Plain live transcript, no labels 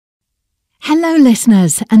Hello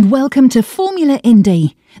listeners and welcome to Formula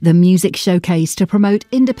Indie, the music showcase to promote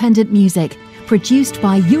independent music, produced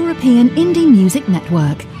by European Indie Music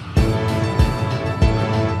Network.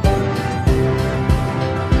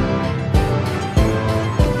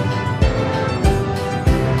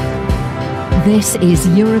 This is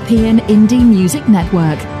European Indie Music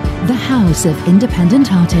Network, the house of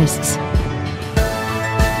independent artists.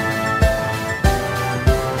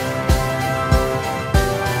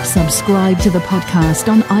 Subscribe to the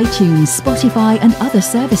podcast on iTunes, Spotify, and other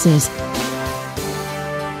services.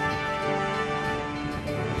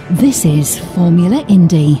 This is Formula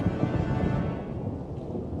Indie.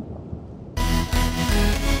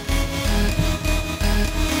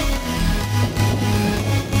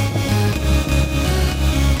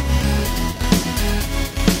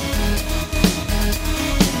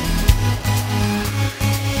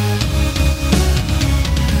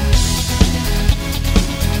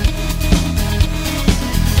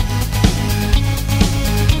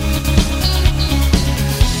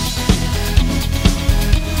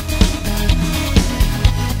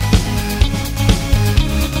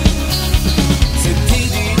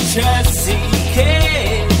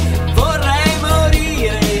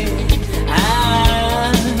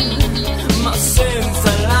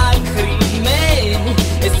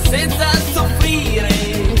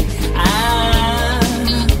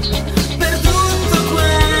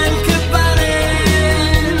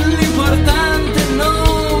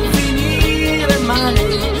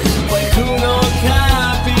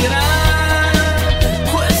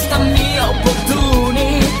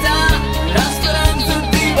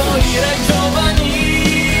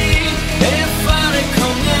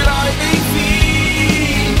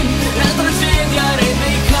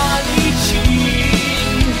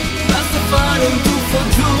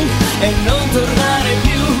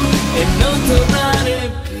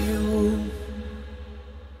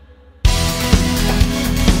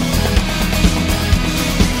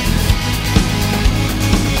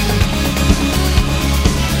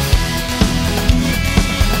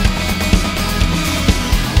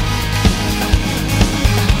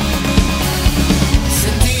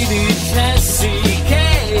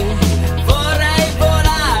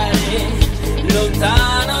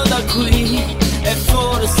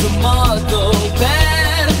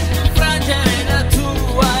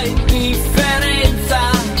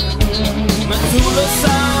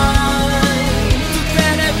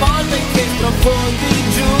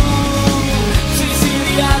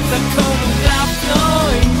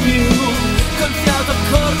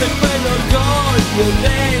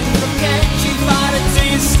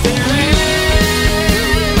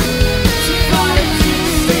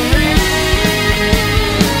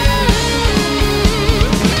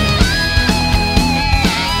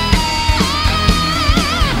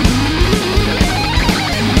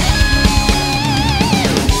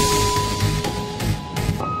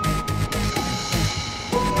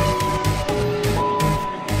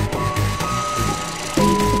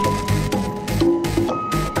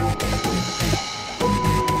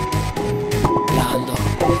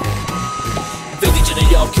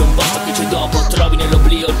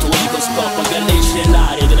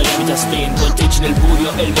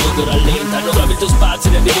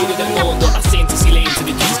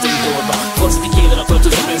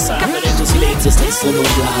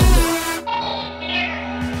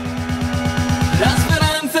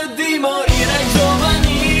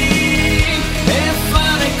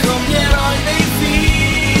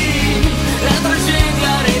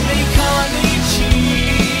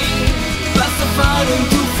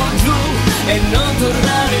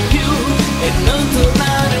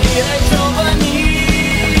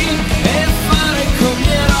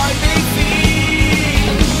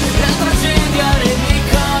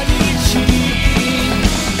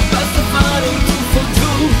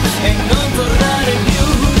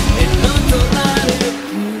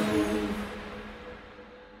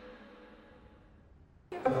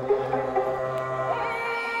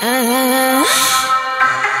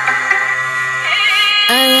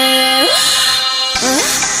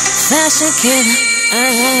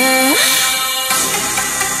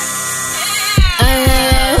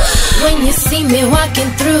 When you see me walking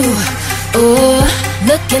through, oh,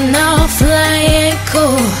 looking all fly and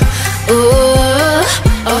cool, oh,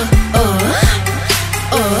 oh, oh,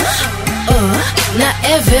 oh, oh. Now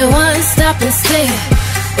everyone stop and stare,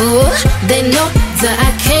 oh, they know that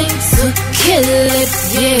I came to kill it,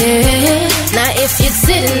 yeah. Now if you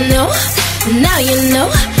didn't know, now you know.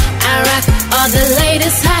 I rock all the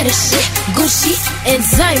latest, hottest shit, Gucci and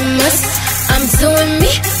diamonds. I'm doing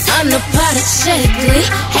me, unapologetically.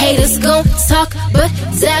 Haters gon' talk, but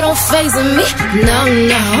that don't faze me. No,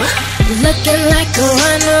 no. Looking like a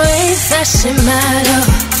runaway fashion model.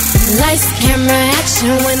 Lights, camera,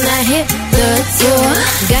 action when I hit the door.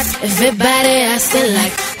 Got everybody asking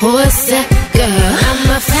like, who's that girl? I'm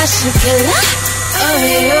a fashion killer. Oh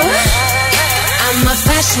yeah. I'm a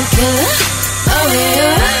fashion killer. Oh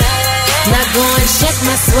yeah. Now go and check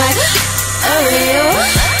my swagger. Oh yeah.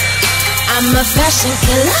 I'm a fashion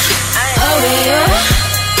killer. Oh yeah.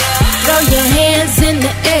 Throw your hands in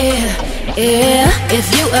the air. Yeah. If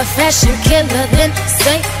you a fashion killer, then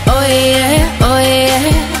say, oh yeah, oh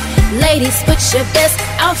yeah. Ladies, put your best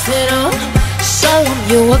outfit on. Show them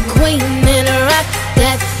you a queen and rock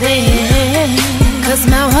that thing. Cause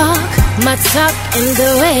my walk, my talk, and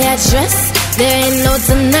the way I dress, there ain't no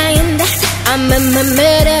denying that I'm in the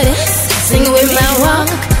middle of this. Sing with my walk,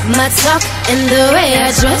 my talk, and the way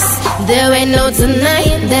I dress, there ain't no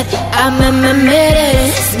denying that I'm in the middle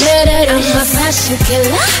of this. I'm a fashion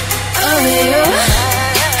killer. Oh yeah.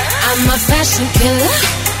 I'm a fashion killer.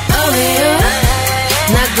 Oh yeah.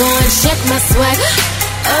 Now go and check my swagger.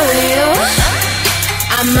 Oh yeah.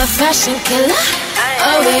 I'm a fashion killer.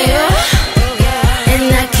 Oh yeah. And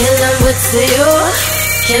I kill 'em with you.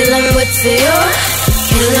 Kill 'em with you.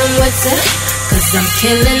 Kill 'em with it. Cause I'm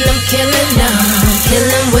killing them. Kill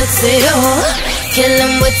 'em with you. Kill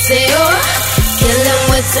 'em with you. Kill 'em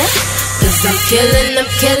with it. Cause I'm killing them.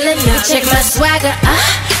 You can check my swagger.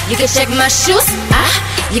 You can check my shoes.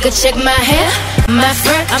 You can check my hair, my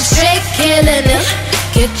fur. I'm straight killing it.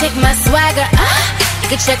 You can check my swagger, you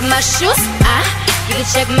can check my shoes, you can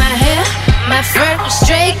check my hair, my fur. I'm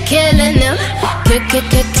straight killing them,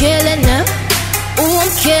 killing them. Ooh,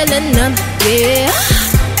 I'm killing them, yeah.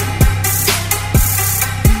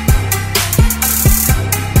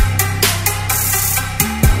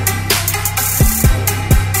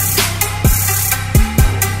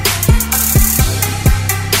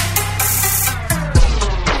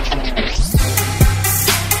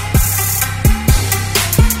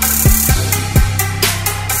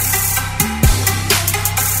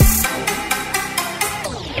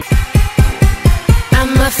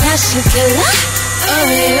 Fashion killer, oh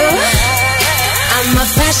yeah. I'm a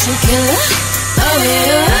fashion killer, oh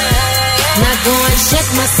yeah. Now go and check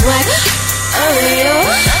my swagger, oh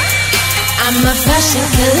yeah. I'm a fashion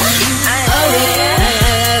killer, oh yeah.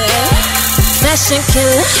 Fashion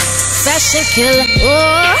killer,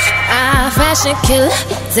 oh, fashion killer.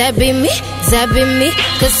 That be me,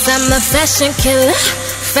 cause I'm a fashion killer.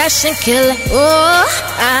 Fashion killer, oh,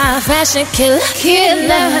 fashion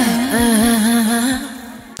killer.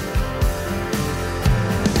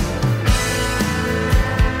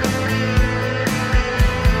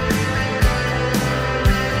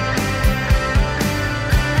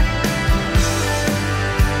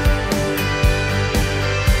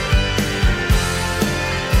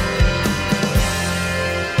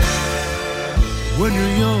 When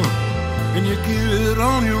you're young and you get it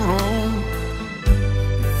on your own,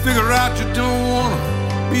 you figure out you don't wanna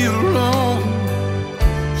be alone,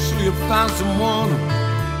 so you find someone to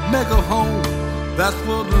make a home. That's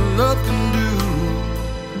what love can do.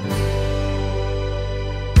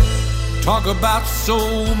 Talk about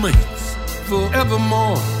soulmates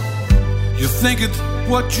forevermore. You think it's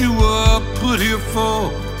what you were put here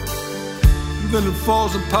for, then it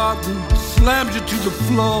falls apart and slams you to the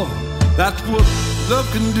floor. That's what love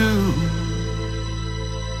can do.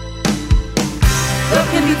 Love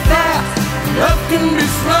can be fast, love can be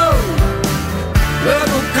slow. Love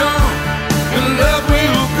will come and love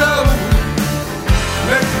will go.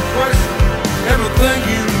 Make you question everything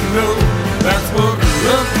you know. That's what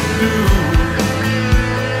love can do.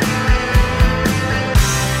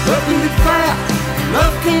 Love can be fast,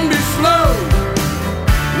 love can be slow.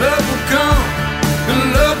 Love will come and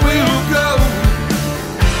love will go.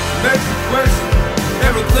 Make you question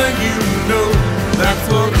everything you know. That's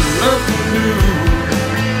what love can do.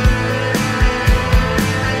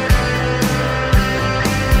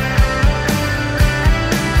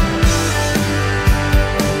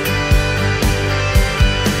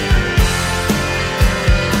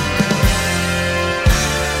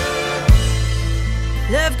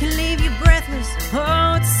 Love can leave you breathless.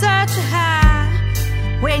 Oh, it's such a high.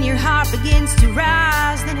 When your heart begins to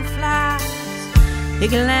rise, then it flies. It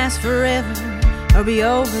can last forever or be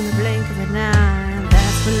over in the blink of an eye.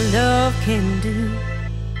 That's what love can do.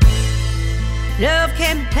 Love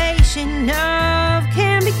can be patient, love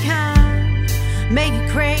can be kind. Make you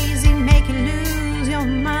crazy, make you lose your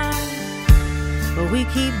mind. But we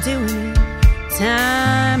keep doing it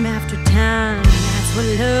time after time. That's what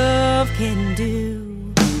love can do.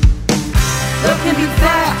 Love can be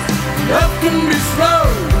fast, love can be slow.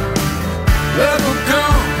 Love will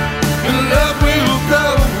come and love will go.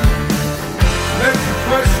 Makes you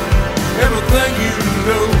question everything you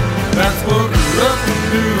know. That's what love can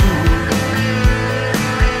do.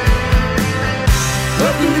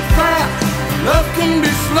 Love can be fast, love can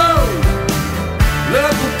be slow.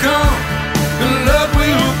 Love will come and love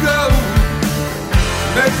will go.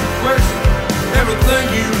 Makes you question everything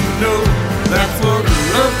you know. That's what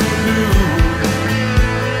love can do.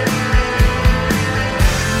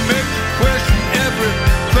 Makes you question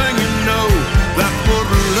everything you know. That's what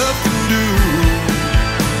love can do.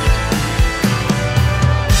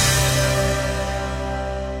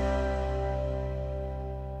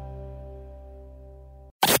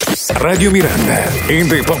 Radio Miranda,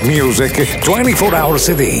 indie pop music 24 hours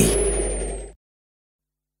a day.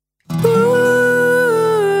 Ooh,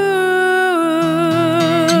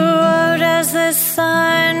 does the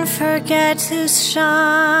sun forget to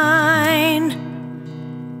shine?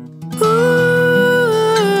 Ooh,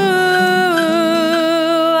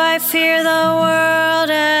 I fear the world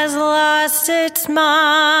has lost its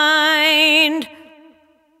mind.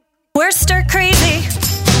 We're stir crazy.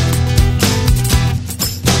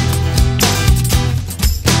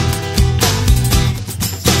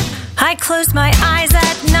 I close my eyes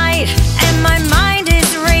at night and my mind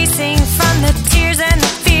is racing from the tears and the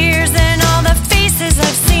fears and all the faces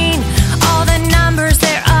I've seen. All the numbers,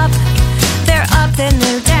 they're up, then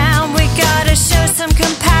they're down. We gotta show some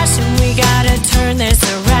compassion, we gotta turn this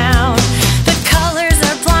around. The colors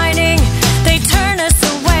are blinding, they turn us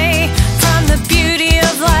away from the beauty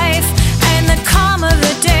of life and the calm of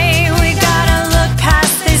the day. We gotta look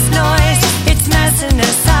past this noise, it's messing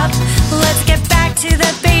us up. Let's get back to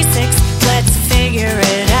the basics, let's figure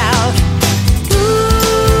it out. Ooh,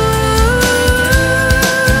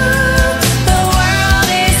 the world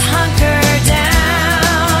is hunkered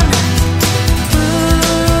down. Ooh,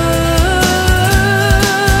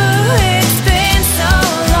 it's been so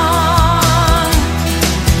long.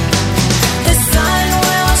 The sun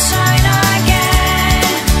will shine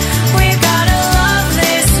again. We've gotta love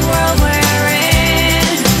this world we're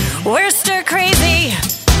in. We're stir crazy.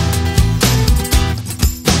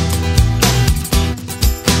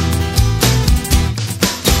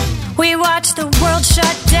 We watched the world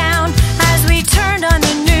shut down as we turned on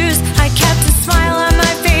the news. I kept a smile on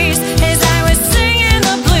my face as I was singing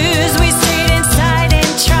the blues. We stayed inside and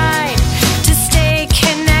tried to stay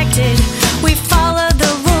connected. We followed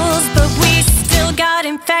the rules, but we still got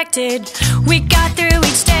infected. We got through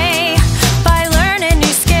each day by learning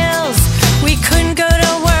new skills. We couldn't go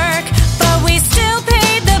to work, but we still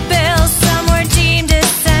paid the bills. Some were deemed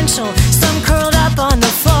essential, some curled up on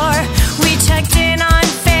the floor. We checked in on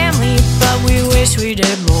family, but we wish we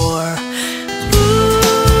did more. Ooh,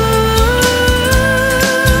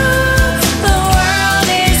 the world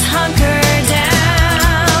is hunkered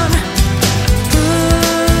down.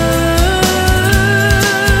 Ooh,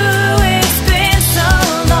 it's been so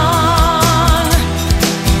long.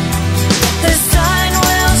 The sun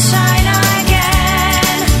will shine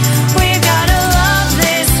again. We gotta love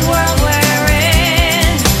this world we're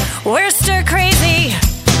in. We're stir crazy.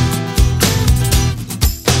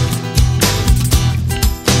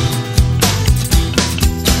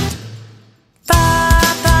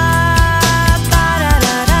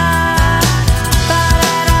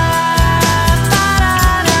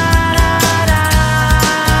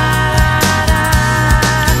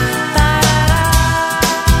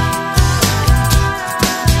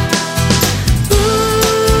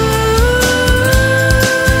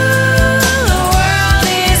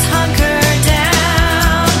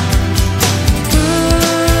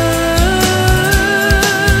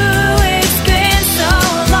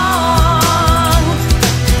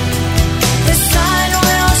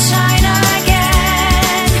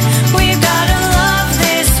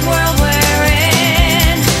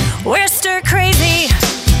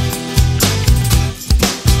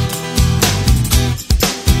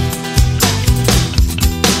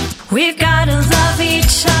 We've gotta love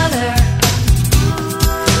each other.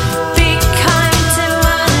 Be kind to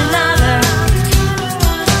one another.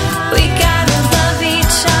 We gotta love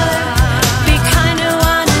each other. Be kind to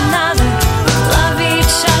one another. Love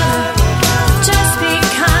each other. Just be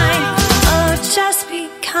kind. Oh, just be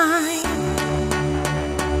kind.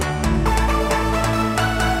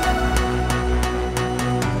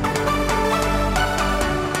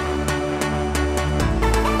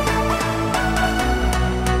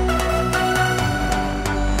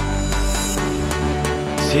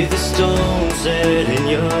 See the storm set in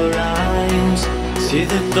your eyes. See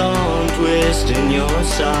the thorn twist in your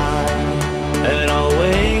side. And I'll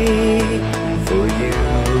wait for you.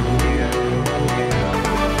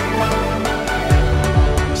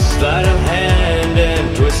 Sleight of hand and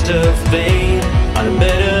twist of fate, on a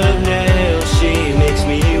bed of nails she makes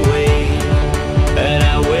me wait, and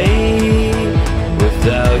I wait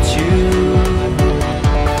without you,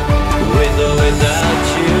 with or without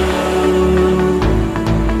you,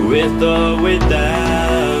 with or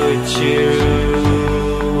without you.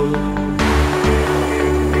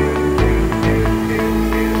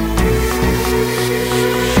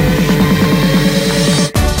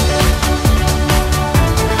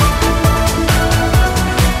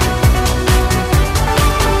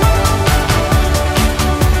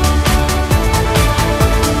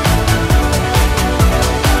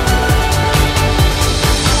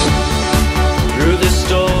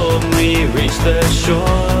 The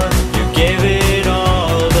shore, you gave it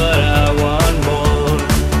all, but I want more,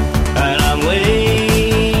 and I'm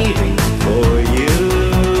waiting for you.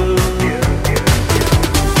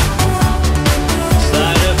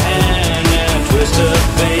 Sleight of hand and twist of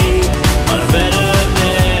fate, on a bed of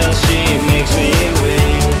nails she makes me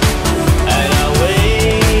wait, and I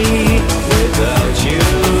wait without you,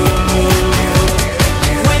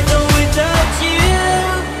 with or without you,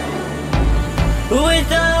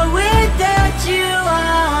 with or without you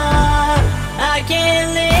are.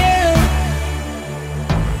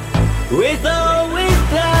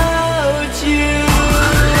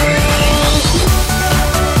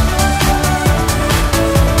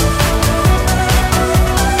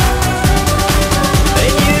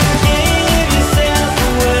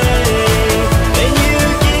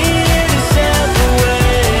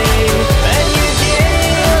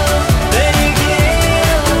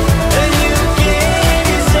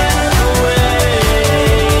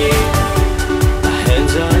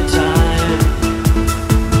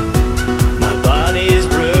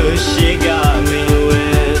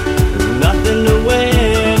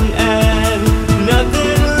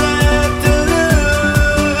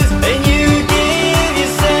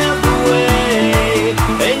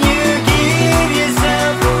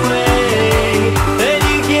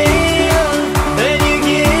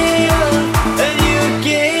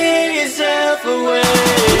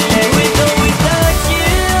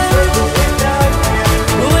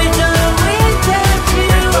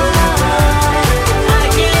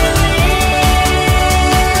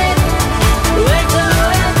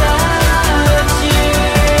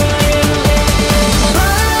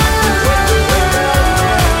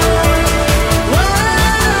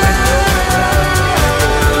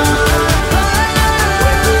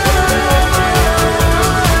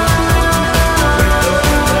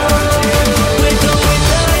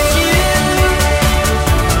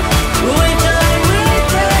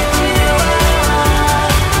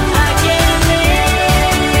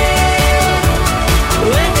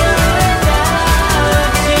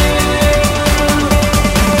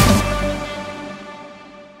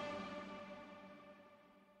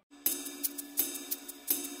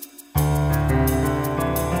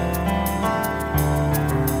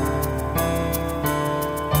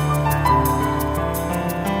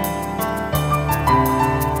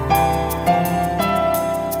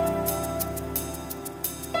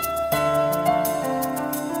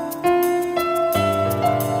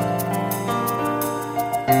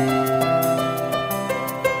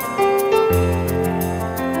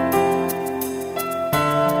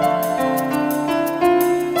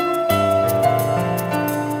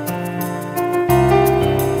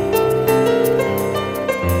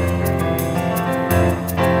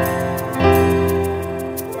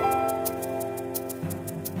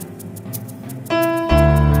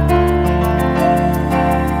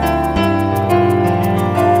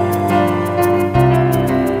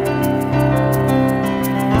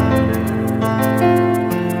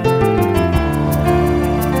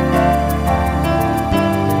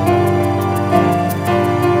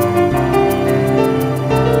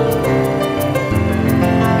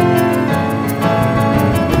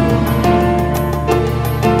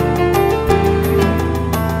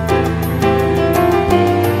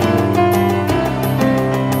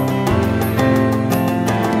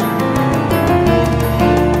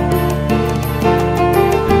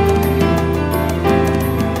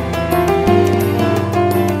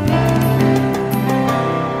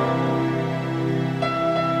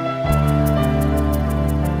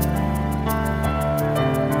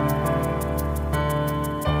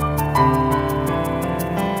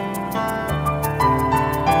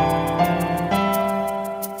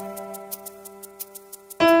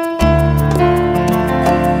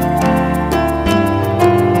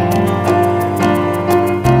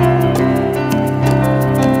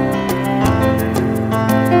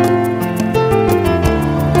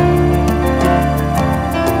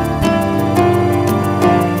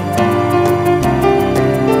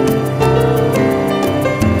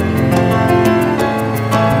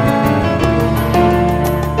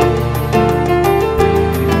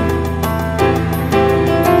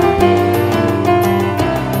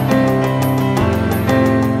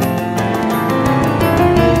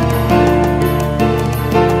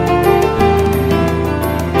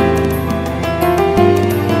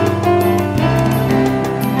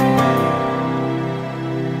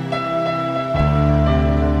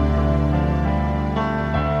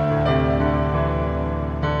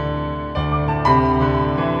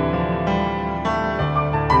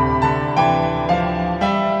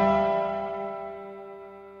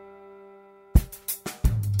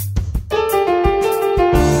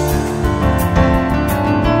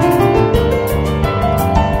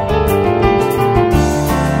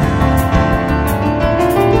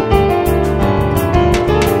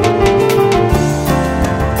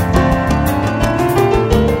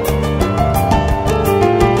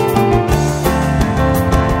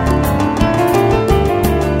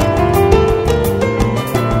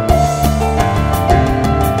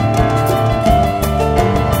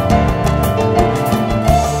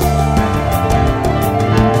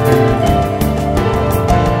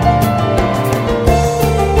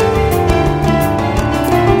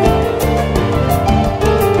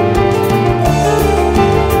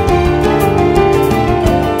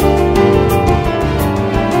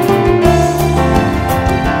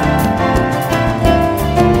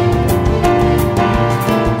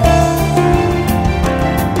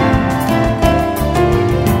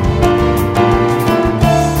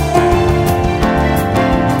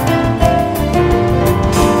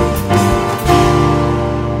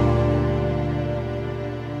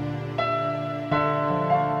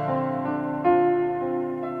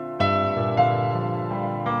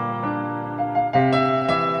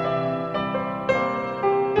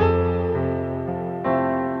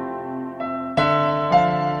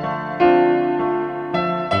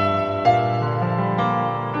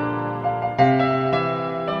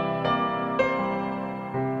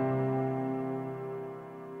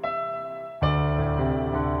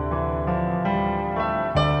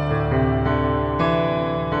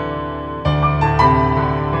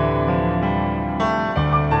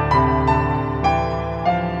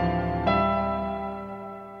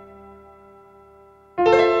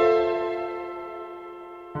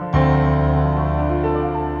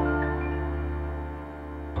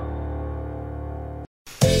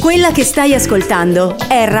 Quella che stai ascoltando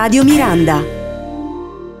è Radio Miranda.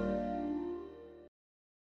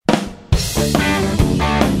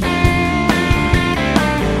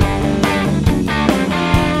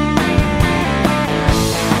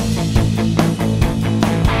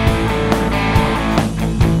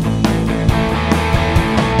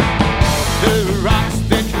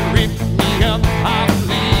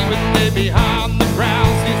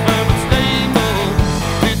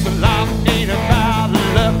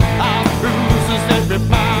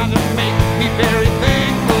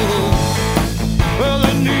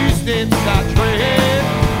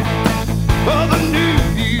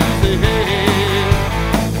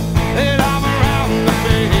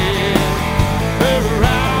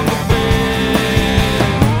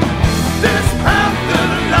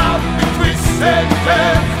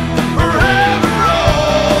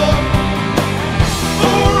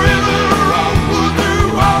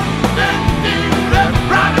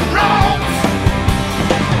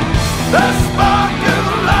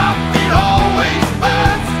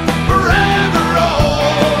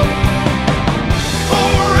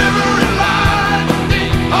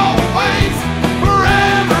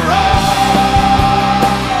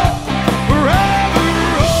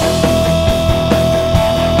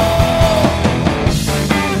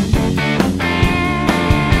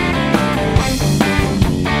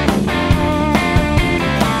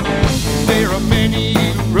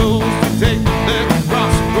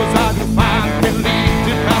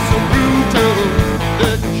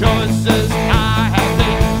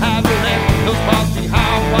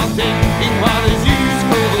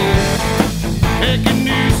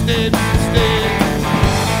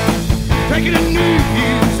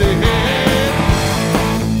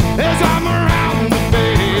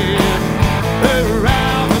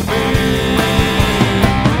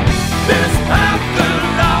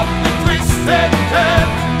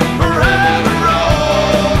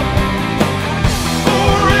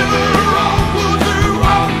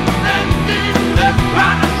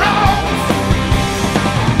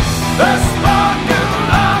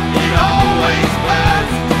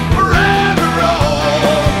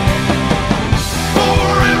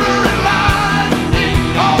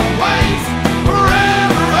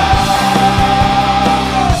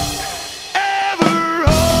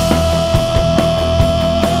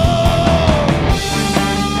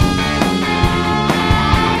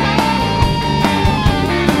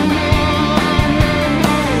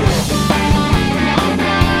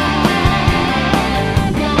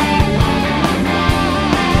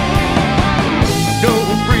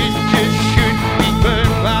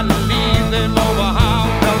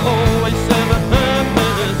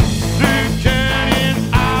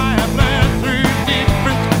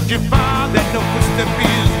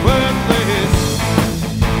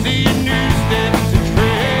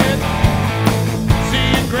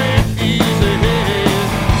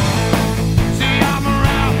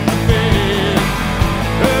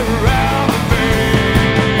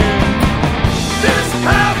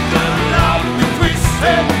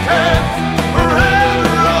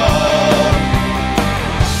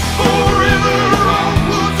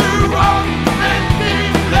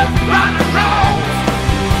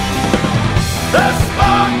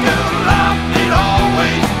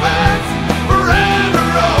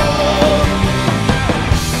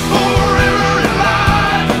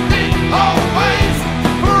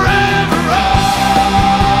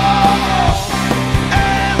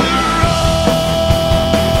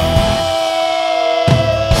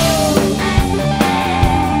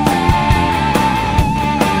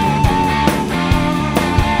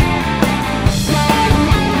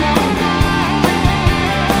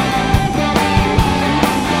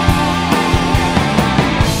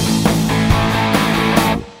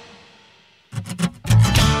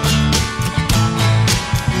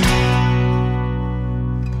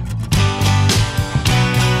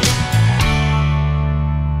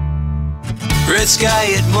 Red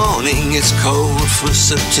sky at morning, it's cold for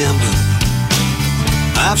September.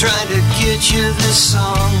 I'm trying to get you this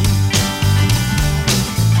song.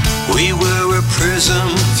 We were a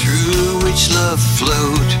prism through which love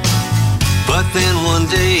flowed, but then one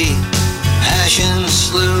day passion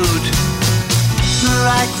slowed.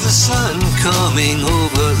 Like the sun coming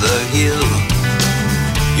over the hill,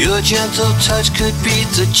 your gentle touch could beat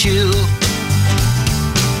the chill.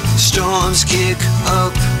 Storms kick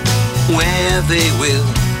up where they will.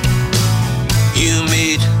 You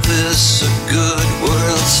made this a good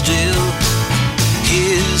world still.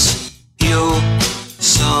 Here's your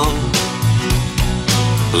song.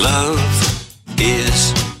 Love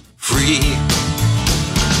is free.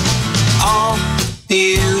 All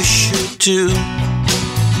you should do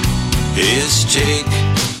is take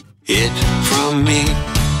it from me.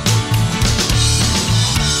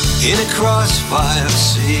 In a crossfire,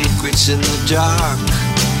 secrets in the dark,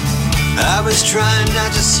 I was trying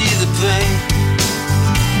not to see the pain.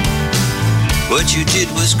 What you did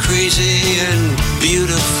was crazy and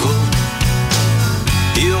beautiful.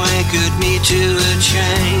 You anchored me to a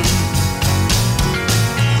chain.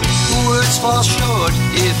 Words fall short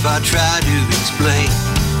if I try to explain.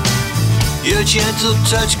 Your gentle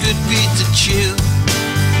touch could beat the chill.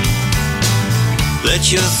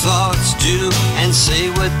 Let your thoughts do and say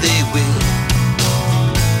what they will.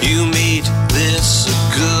 You made this a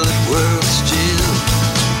good world still.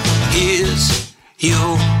 Here's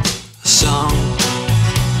your song.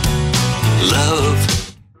 Love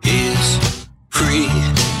is free.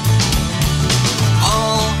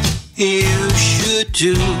 All you should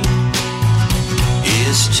do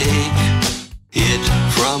is take it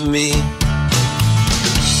from me.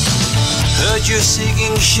 Heard you're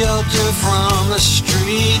seeking shelter from a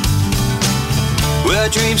street where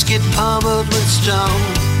dreams get pummeled with stone.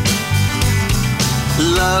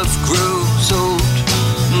 Love grows old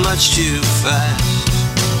much too fast.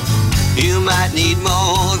 You might need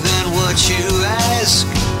more than what you ask.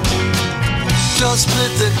 Don't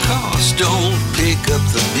split the cost, don't pick up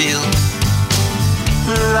the bill.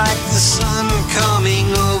 Like the sun coming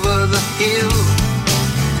over the hill,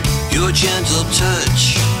 your gentle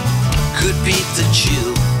touch could beat the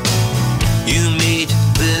chill. You made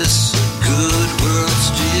this a good world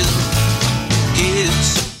still. Here's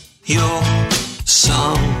your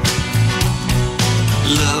song.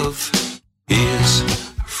 Love is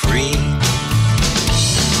free.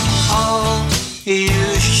 All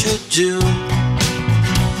you should do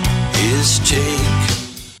is take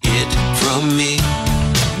it from me.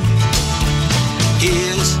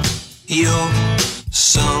 Here's your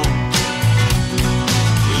song.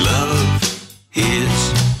 Love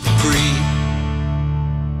is free.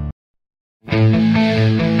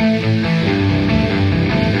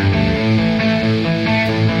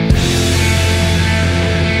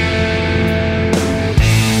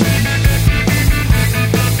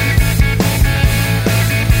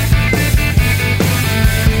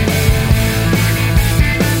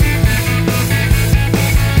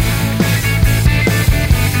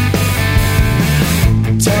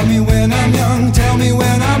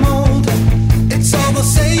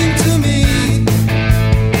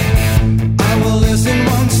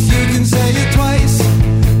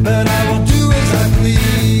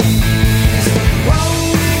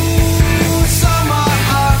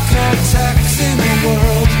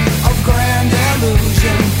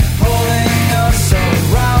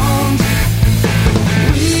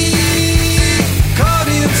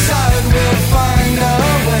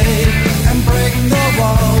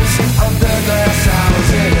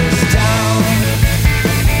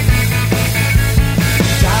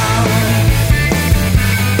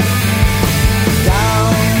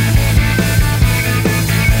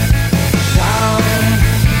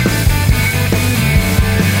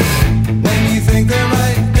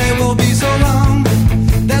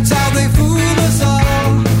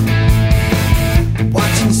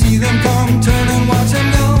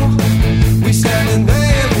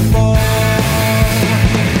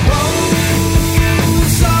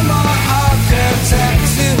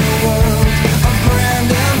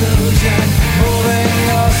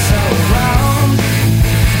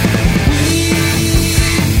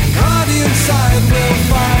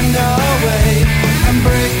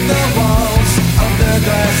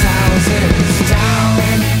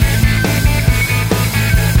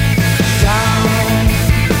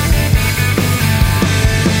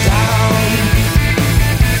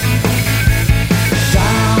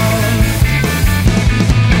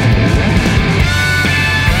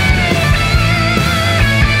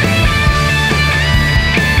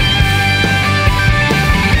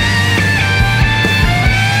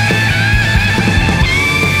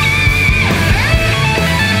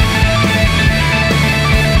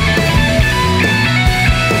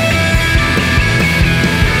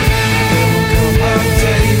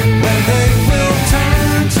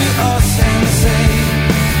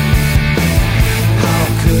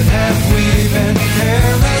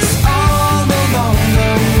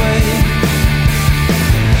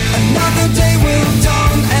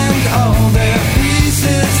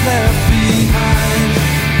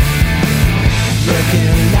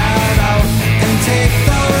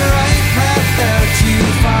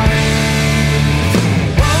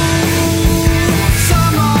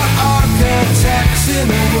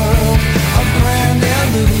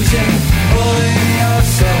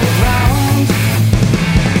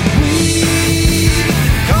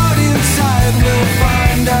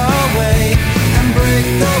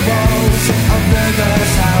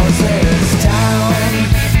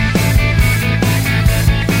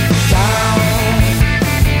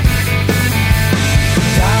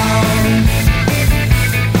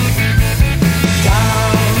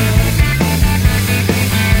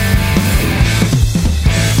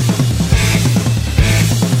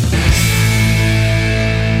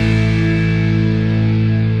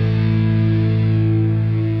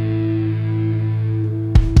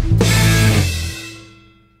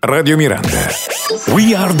 Radio Miranda.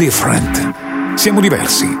 We are different. Siamo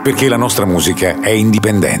diversi perché la nostra musica è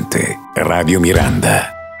indipendente. Radio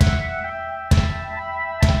Miranda.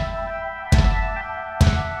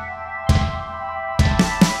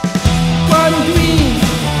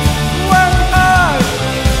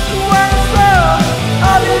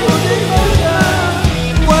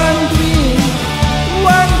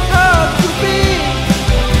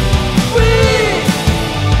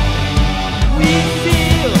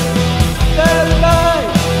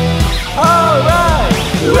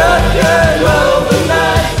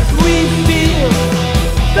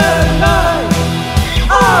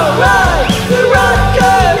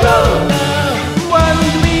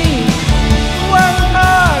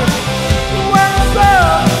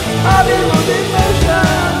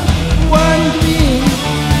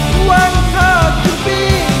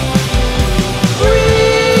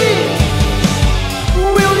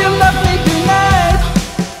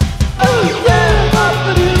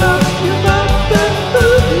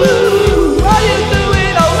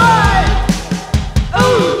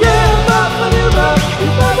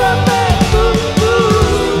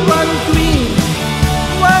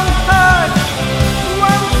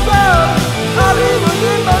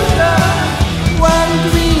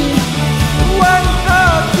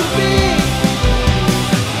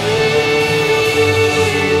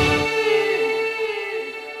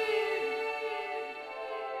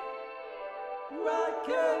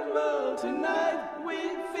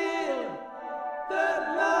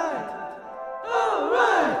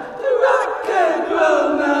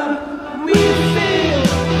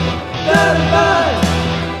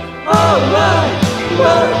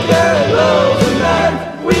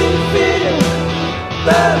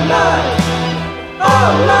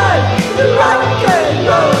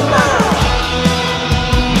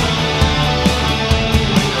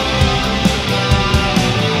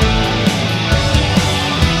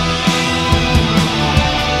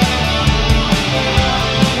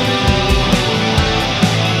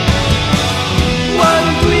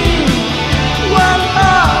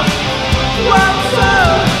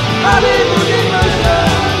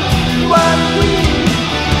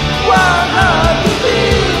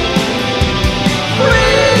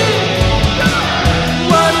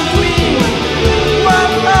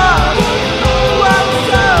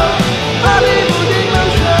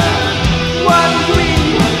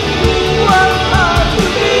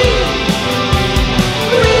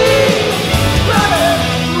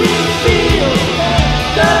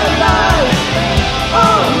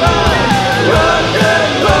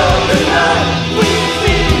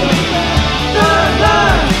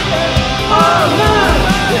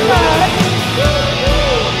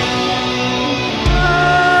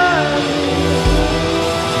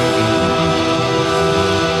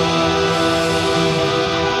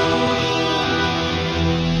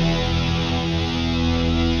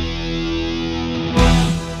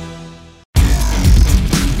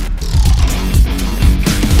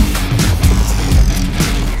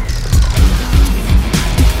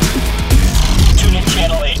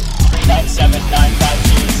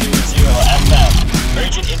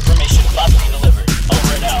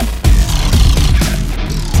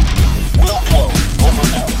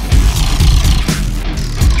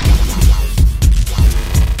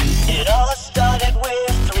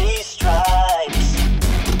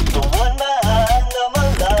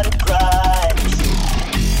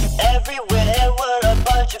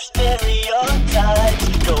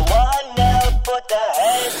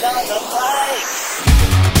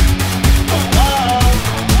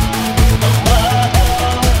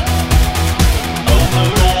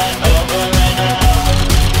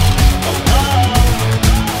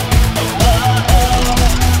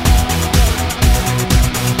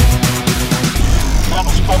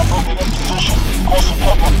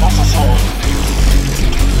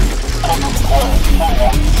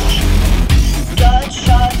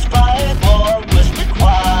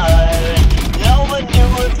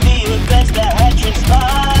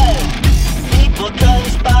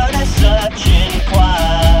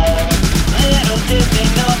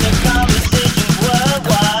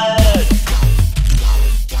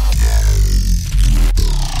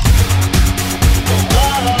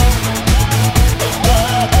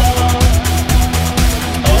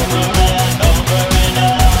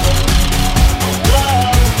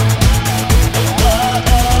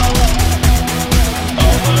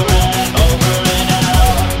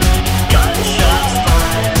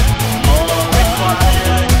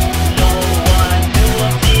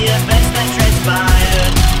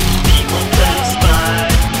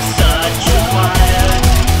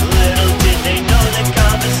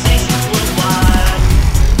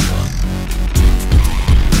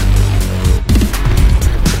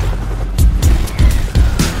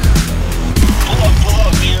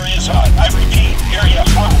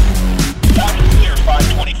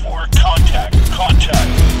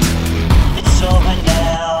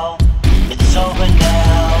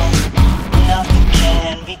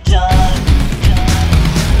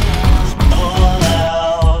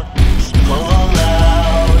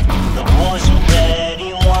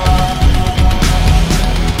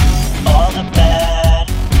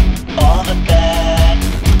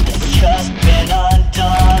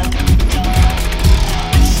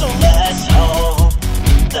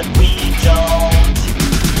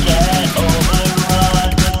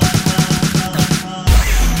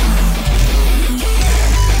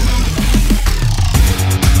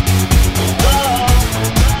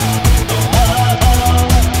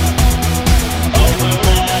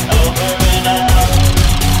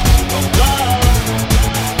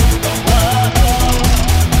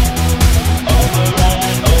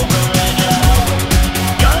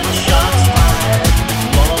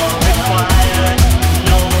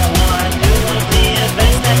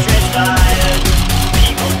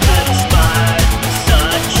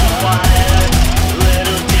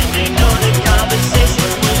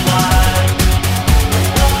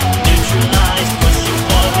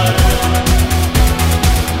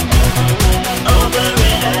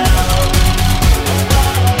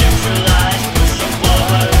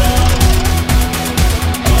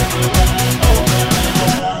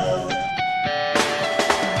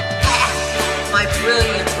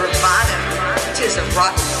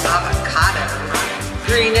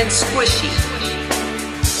 squishy.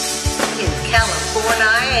 In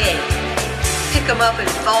California, pick 'em up in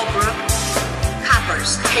Fallbrook,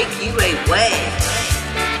 coppers take you away.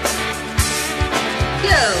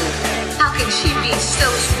 Yo, how can she be so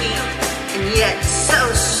sweet and yet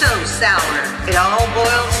so sour? It all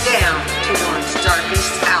boils down to one's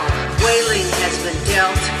darkest hour. Wailing has been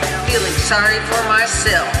dealt, feeling sorry for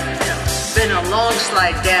myself. Been a long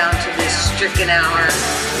slide down to this stricken hour.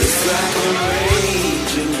 It's like a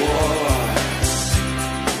raging war,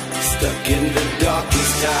 stuck in the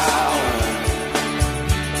darkest tower,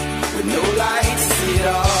 with no lights at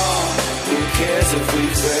all. Who cares if we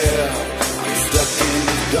fail? I'm stuck in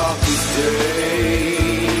the darkest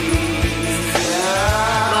days.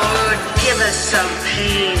 Lord, give us some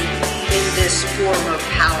pain in this form of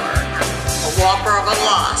power. A whopper of a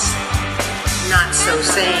loss, not so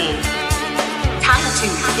sane. Time to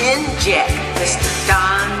inject Mr.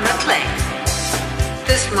 Don McLean.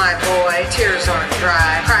 This, my boy, tears aren't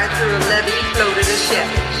dry. Cried through a levee, floated a ship.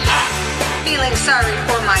 Feeling sorry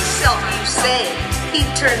for myself, you say. He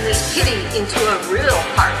turned this pity into a real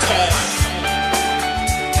party.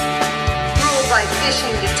 Ruled by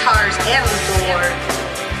fishing guitars and board.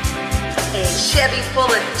 A Chevy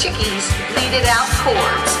full of chickies bleeded out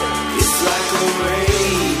chords. It's like a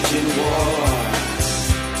raging war,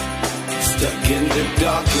 stuck in the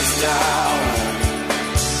darkest hour,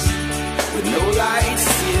 with no lights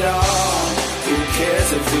at all. Who cares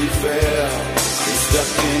if we fail? We're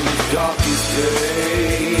stuck in the darkest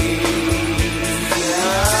days. The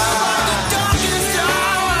darkest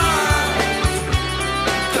hour,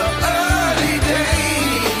 the early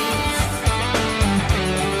days.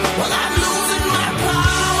 Well, I'm losing my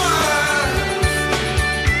power,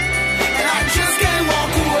 and I just can't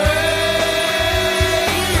walk away.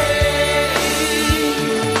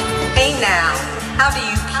 Hey now, how do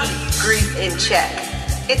you keep grief in check?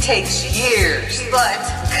 It takes years, but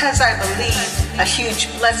because I believe a huge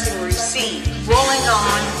blessing received, rolling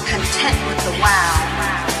on, content with the wow,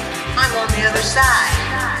 I'm on the other side.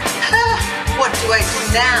 What do I do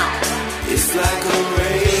now? It's like a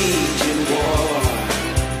raging war,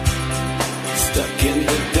 stuck in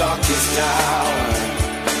the darkest tower,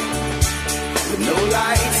 with no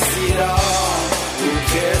lights at all. Who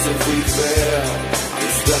cares if we fail?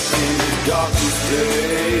 We're stuck in the darkest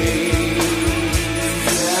days.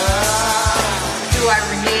 Do I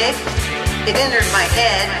renege? It entered my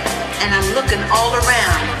head, and I'm looking all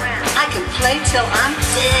around. I can play till I'm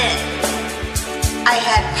dead. I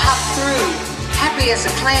had popped through, happy as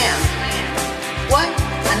a clam. What?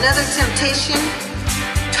 Another temptation?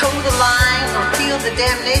 Toe the line or feel the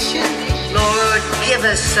damnation? Lord, give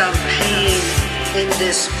us some pain in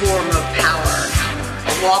this form of power.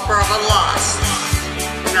 A whopper of a loss,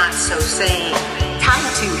 not so sane. Time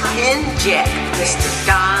to inject Mr.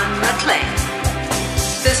 Don McLean.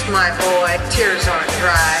 This, my boy, tears aren't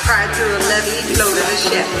dry. Cried through a levee, floated a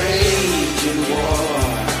ship. Raging war,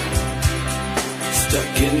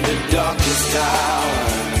 stuck in the darkest tower,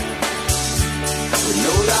 with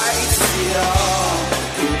no lights at all.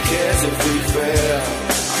 Who cares if we fail?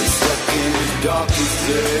 We're stuck in the darkest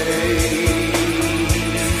days.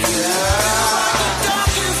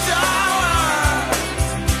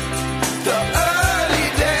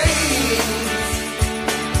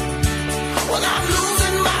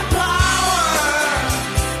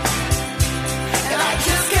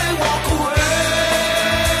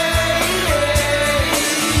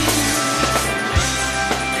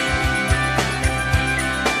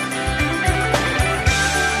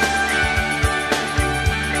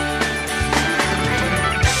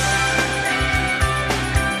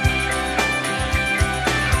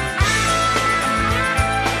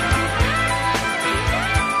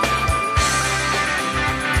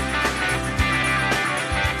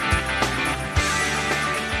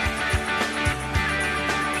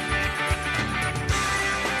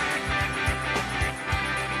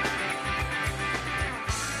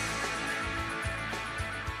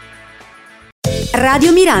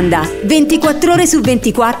 Radio Miranda, 24 ore su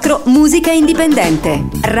 24, musica indipendente.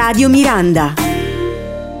 Radio Miranda.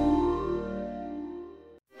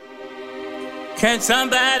 Can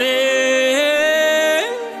somebody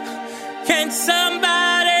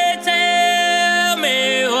tell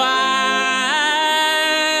me why?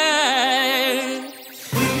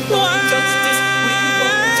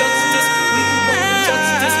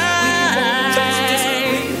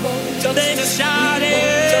 They shot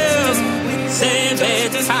him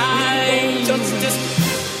 7 times.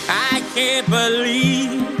 I can't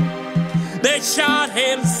believe they shot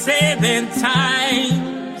him 7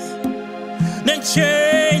 times. Then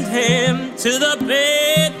chained him to the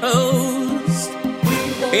bedpost.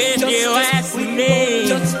 If you ask me,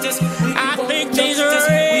 I think these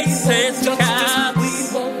racist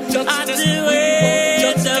cops are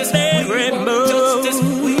doing the very move.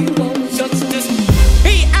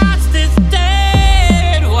 He asked his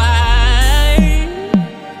dad why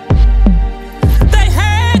they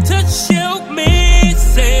had to shoot me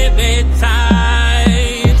 7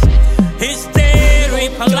 times. His dad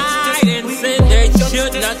replied and said they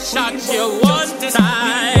should not shot you one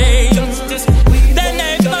time. Then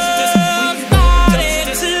they both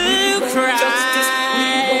started to cry.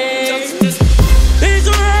 These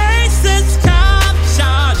racist cops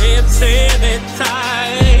shot him 7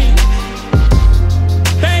 times.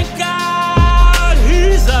 Thank God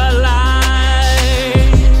he's alive.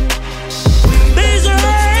 These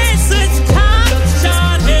racist cops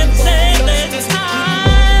shot him 7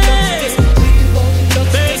 times.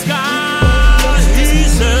 Thank God he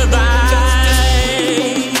survived.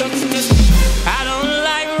 I don't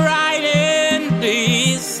like writing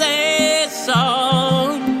these sad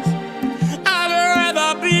songs. I'd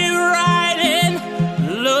rather be writing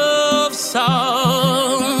love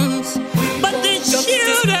songs. But the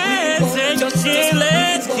shooters and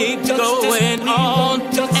killers keep going on,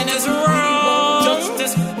 and it's wrong,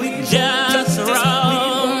 just wrong.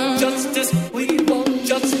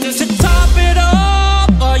 To top it off,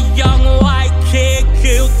 a young white kid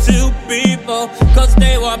killed 2 people 'cause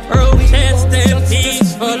they were protesting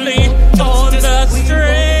peacefully on the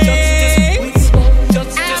streets.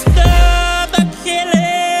 After the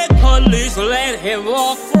killing, police let him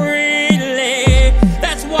walk freely.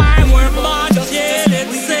 That's why we're marching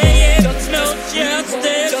and saying no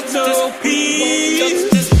justice, no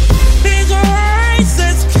peace. These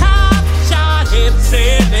racist cops shot him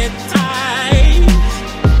 7 times.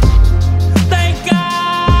 Thank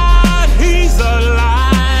God he's alive.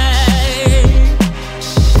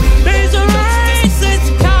 These racist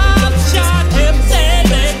cops shot him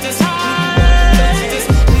 7 times.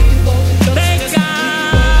 Thank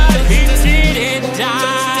God he didn't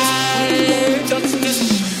die.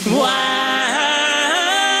 Why?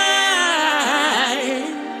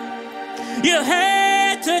 You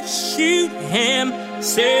had to shoot him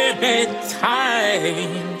 7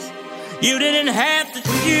 times. You didn't have to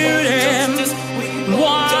shoot him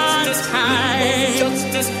one time.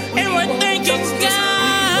 And we're thanking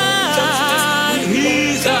God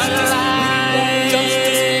he's alive.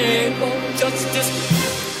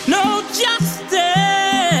 No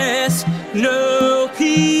justice, no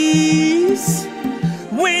peace.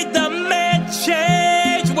 With the men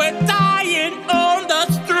change, we're dying on the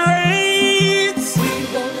streets.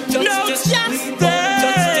 No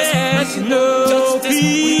justice, no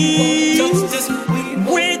peace.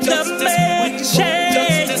 With the men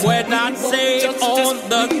change, we're not safe on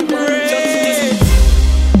the streets.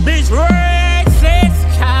 These racist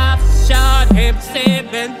cops shot him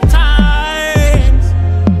 7 times.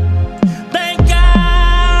 Thank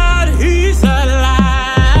God he's alive.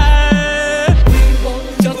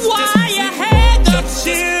 Why you had to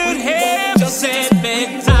shoot him 7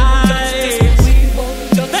 times?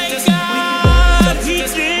 Thank God he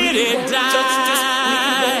didn't die.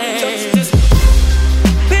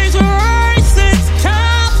 These racist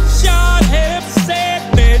cops shot him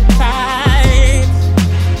 7 times.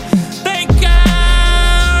 Thank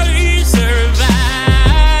God he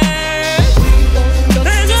survived.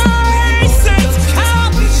 These racist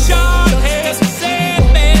cops shot him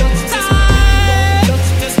 7 times.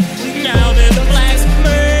 Now this black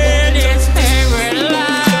man is paralyzed.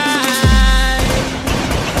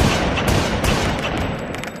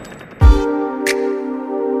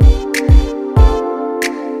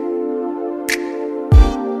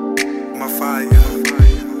 My fire,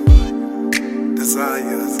 desires. My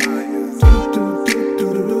fire,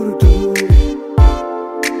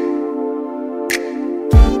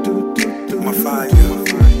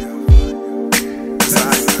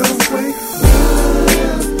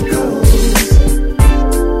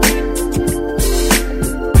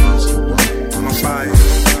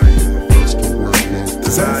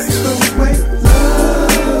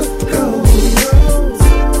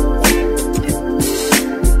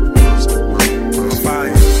 my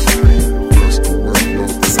fire,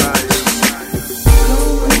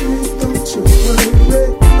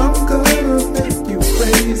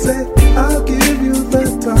 desires. I'll give you the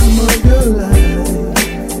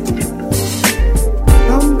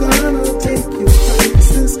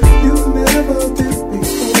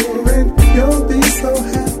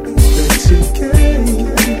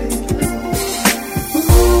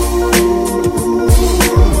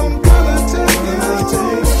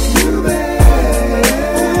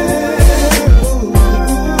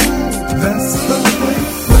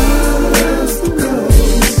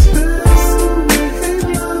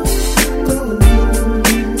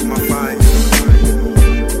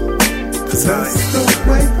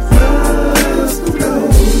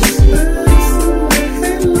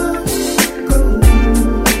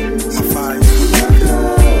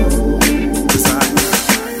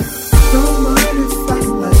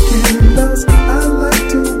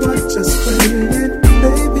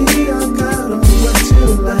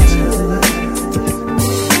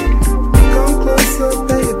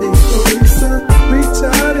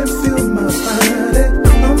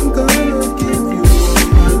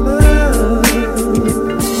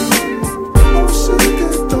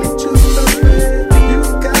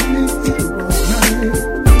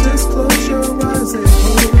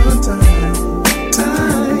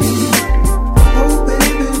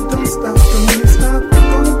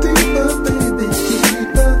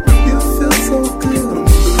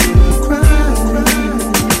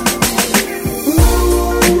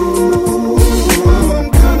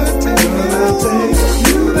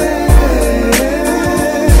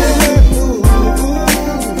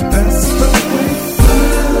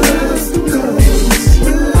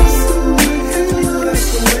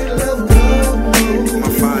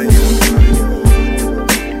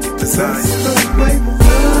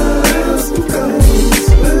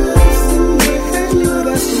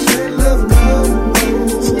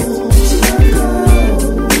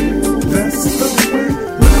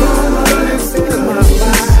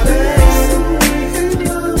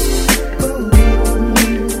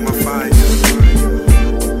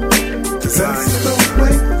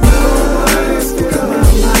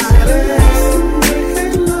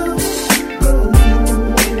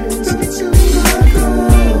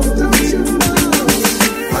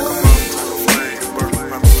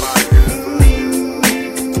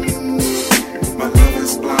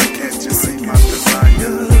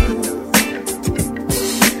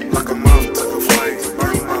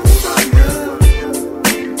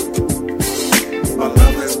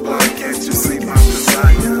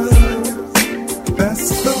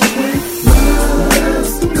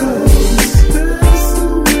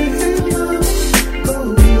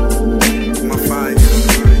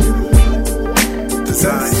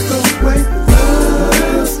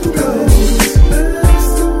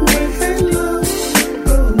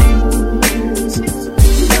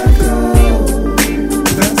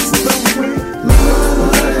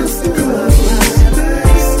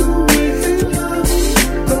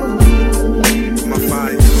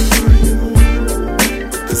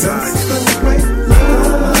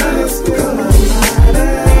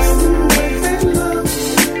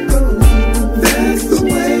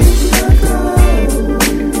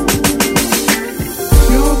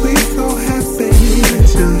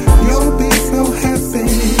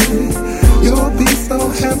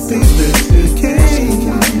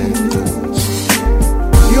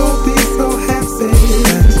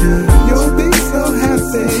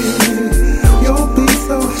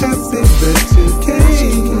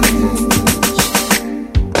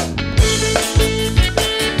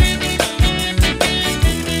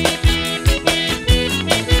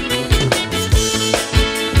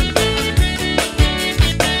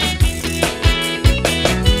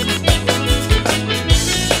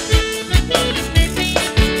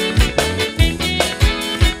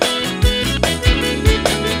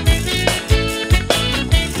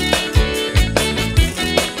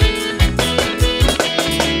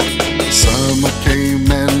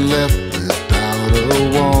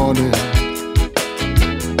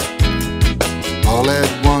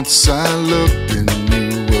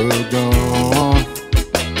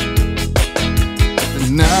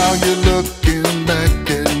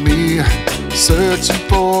searching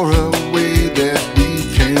for a way that we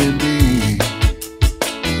can be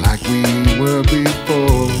like we were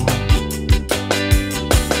before.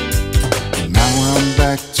 Now I'm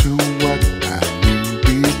back to what I knew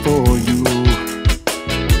before you.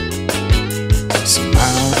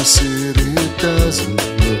 Somehow the city doesn't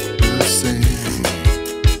look the same.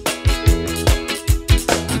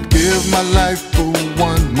 I'd give my life for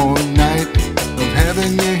one more night of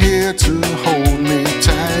having you here to hold me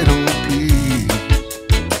tight. Oh, please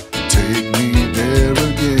take me there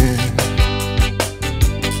again.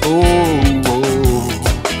 Oh, oh.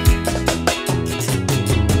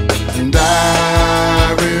 And I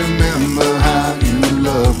remember how you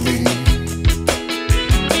loved me.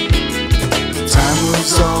 Time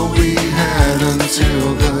was all we had until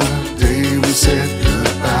the day we said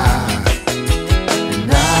goodbye. And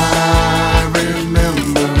I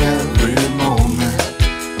remember every moment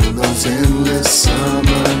of those endless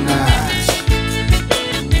summer nights.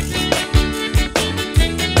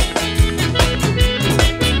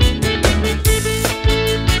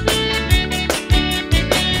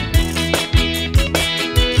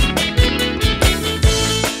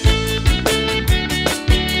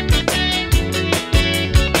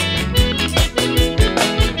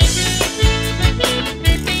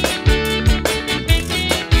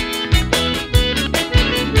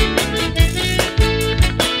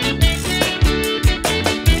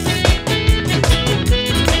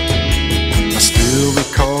 I still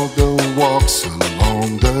recall the walks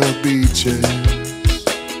along the beaches,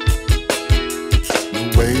 the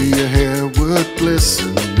way your hair would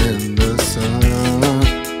glisten in the sun,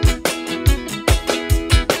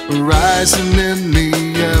 rising in the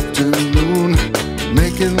afternoon,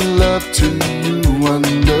 making love to you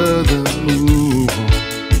under the moon.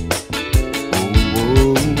 Oh,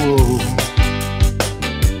 oh, oh.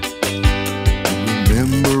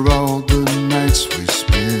 Remember all the nights we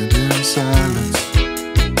spent in silence.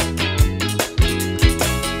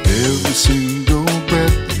 Every single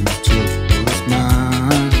breath you took was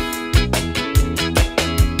mine.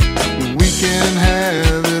 We can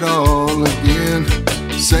have it all again.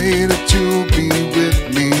 Say that you'll be with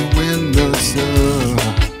me when the sun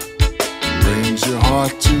brings your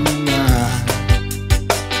heart tonight.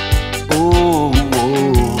 Oh,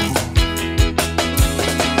 oh.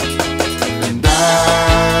 And I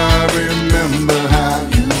remember how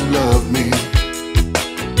you loved me.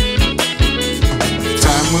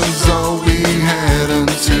 Time was all we had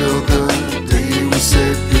until the day we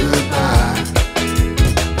said goodbye.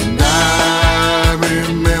 And I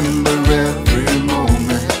remember every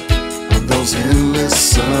moment of those endless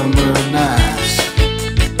summer nights.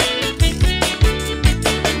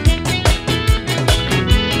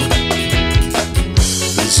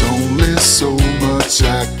 There's only so much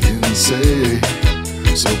I can say,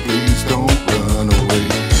 so please don't run away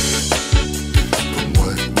from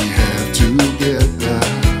what we have together.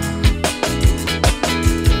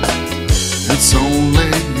 It's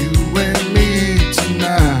only you and me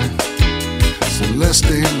tonight, so let's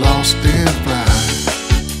stay lost in flight.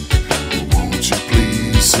 Won't you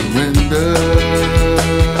please surrender?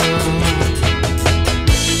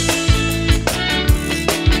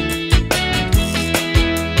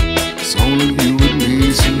 It's only you and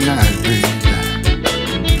me tonight, baby.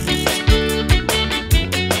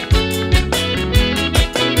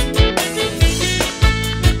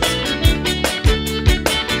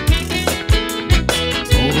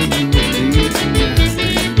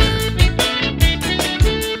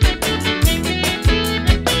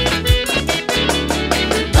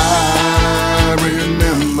 I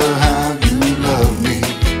remember how you loved me.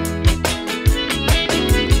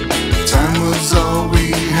 Time was all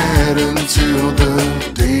we had until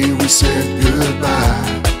the day we said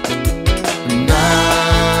goodbye. And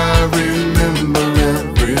I remember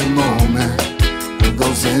every moment of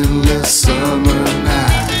those endless summer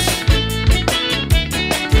nights.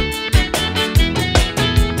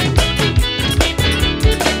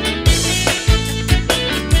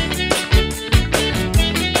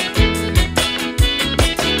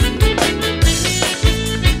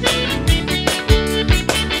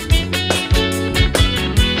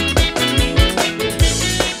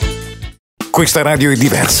 Questa radio è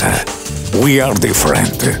diversa. We are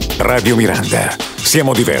different. Radio Miranda.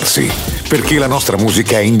 Siamo diversi perché la nostra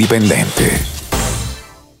musica è indipendente.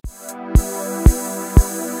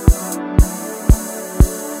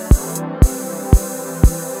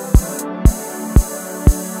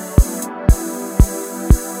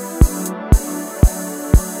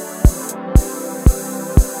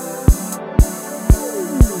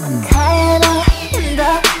 Tired of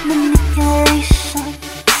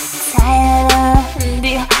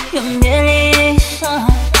the humiliation.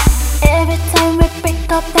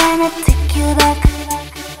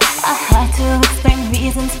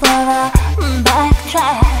 for the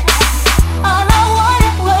backtrack. All I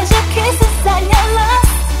wanted was your kisses and your love.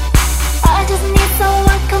 I just need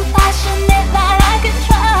someone compassionate that I can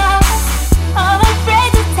trust. I'm afraid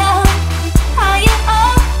to tell how you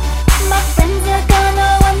are. My friends are gonna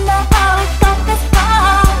wonder how I got this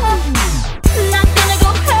far. Not gonna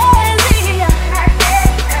go crazy.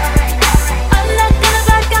 I'm not gonna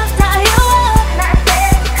back out, tie you up.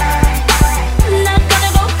 Not gonna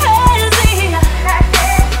go crazy.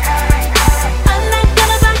 I'm not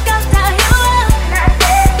gonna back out, tie you up.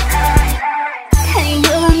 Can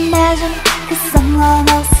you imagine there's someone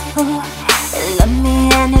else who love me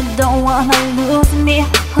and you don't wanna lose me?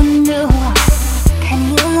 Who knew? Can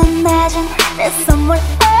you imagine there's someone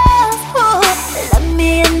else who love me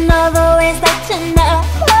in other ways that you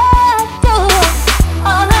never do?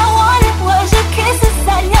 All I wanted was your kisses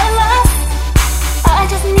and your love. I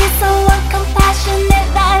just need someone compassionate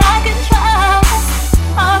that I can trust.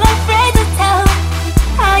 I'm afraid to tell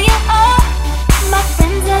how you are. My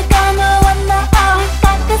friends are gonna wonder how I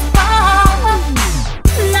got this far.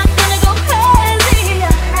 Not gonna go crazy.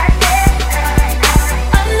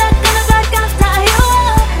 I'm not gonna back out, tie you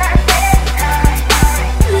up.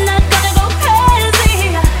 Not gonna go crazy.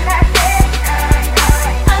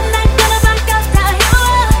 I'm not gonna back out, tie you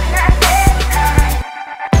up.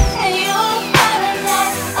 And you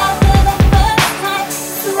apologize after the first time.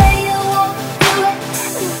 Swear you won't do it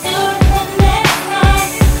the next time.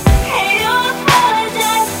 And you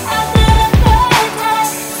apologize after the third time.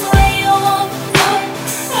 Swear you won't do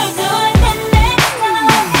it the next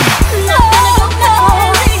time. Not gonna go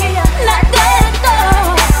crazy. Not gonna go.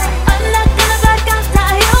 I'm not gonna back out,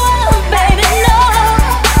 tie you up, baby, no.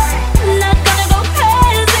 Not gonna go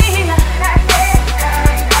crazy.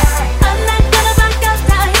 I'm not gonna back out,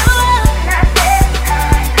 tie you up.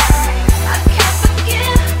 I can't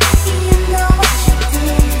forgive, you know what you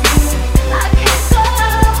did. I can't go,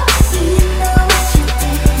 you know what you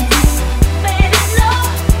did, baby, no.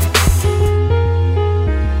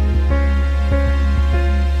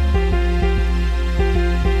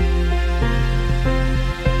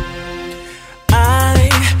 I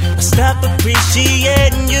stop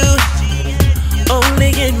appreciating you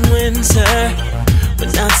only in winter when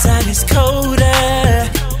outside is colder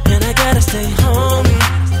and I gotta stay home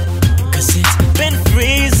 'cause it's been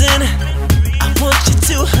freezing. I want you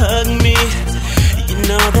to hug me, you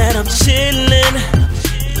know that I'm chilling.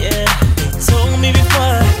 Yeah, you told me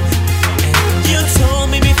before, and you told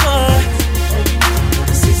me before.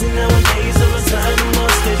 The season nowadays of a time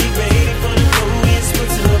more steady, ready for the coldest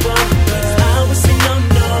winter of all. I would say no,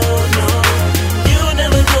 no, no, you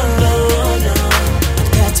never know, no.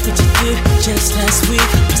 That's what you did just last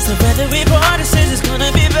week. So whether we party says it's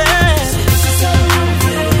gonna be bad,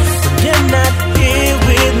 you're not here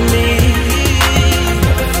with me.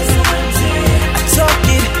 I talk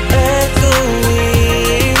it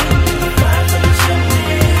echoing.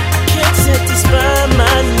 I can't satisfy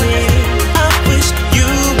my need. I wish you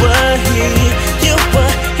were here. You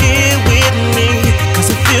were here with me 'cause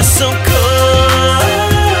it feels so cold,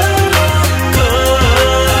 cold,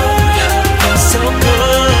 feels so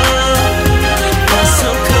cold, feels so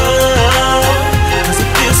cold 'cause it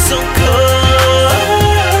feels so cold,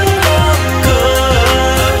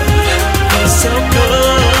 cold, feels so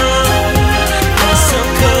cold, feels so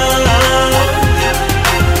cold.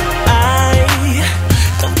 I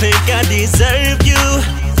don't think I deserve you.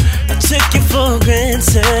 I took you for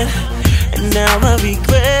granted, and now I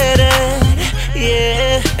regret it.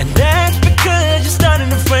 Yeah, and that's because you're starting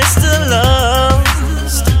to press the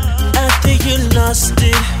lost after you lost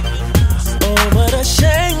it. Oh, what a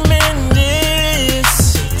shame in this.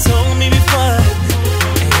 You told me before,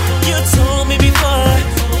 and you told me before.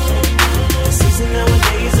 The season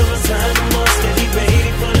nowadays of a time more steady, ready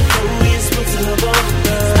for the coldest winter of all.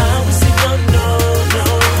 I would say no, no, no,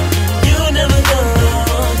 you never know,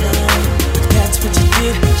 no. That's what you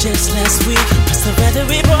did just last week. So whether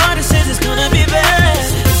we party says it's gonna be bad,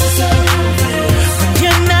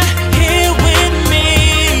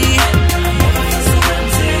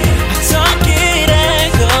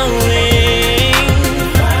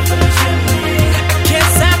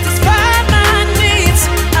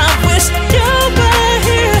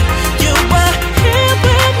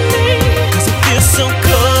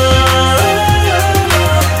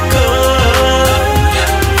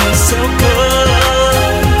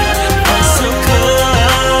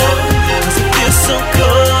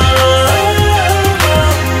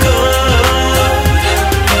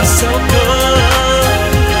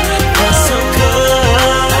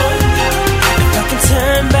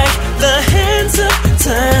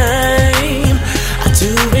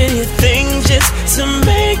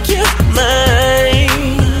 make you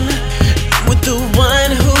mine with the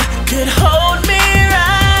one who could hold me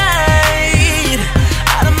right.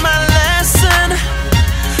 Out of my lesson,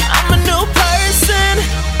 I'm a new person.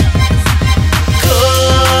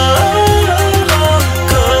 Cold,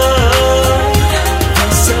 cold,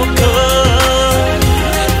 feels so cold,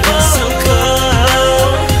 feels so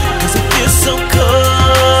cold, 'cause it feels so cold,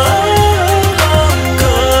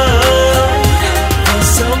 cold, feels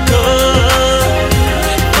so cold,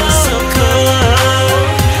 feels so cold.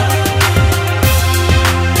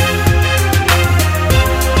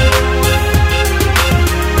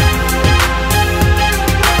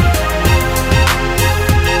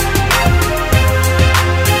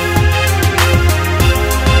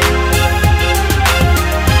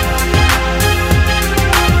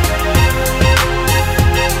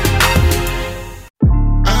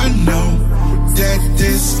 I know that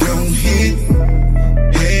this gon' hit.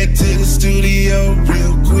 Head to the studio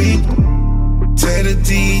real quick. Tell the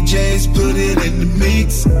DJs put it in the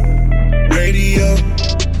mix. Radio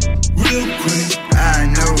real quick. I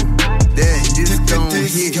know that this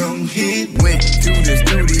gon' hit. Went to the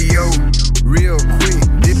studio real quick.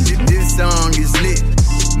 This song is lit.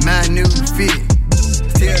 My new fit.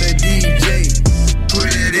 Tell the DJ,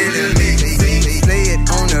 put it in the mix. Play it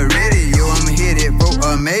on the radio. I'm headed for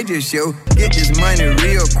a major show. Get this money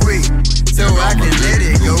real quick, so I can let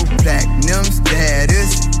it go. Platinum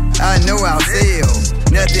status, I know I'll sell.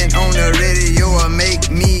 Nothing on the radio will make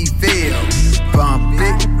me fail. Bump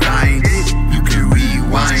it, grind it, you can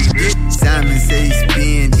rewind it. Simon say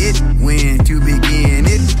spin it, when to begin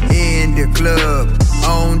it. In the club,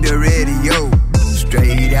 on the radio,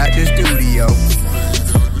 straight out the studio.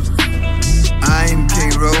 I'm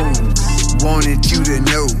K-Roll, wanted you to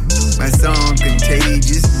know my song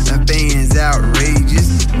contagious, my fans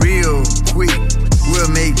outrageous. Real quick, we'll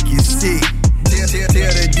make you sick.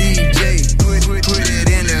 Tell the DJ, put it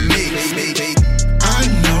in the mix. I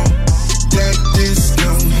know that this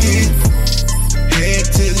gon' hit. Head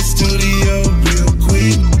to the studio real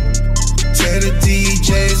quick. Tell the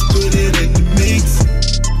DJs put it in the mix.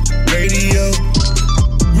 Radio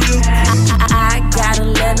real quick. I gotta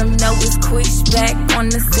let them know it's Quish back on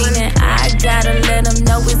the scene, and I gotta let them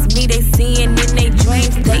know it's me. They seeing in their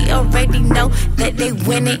dreams, they already know that they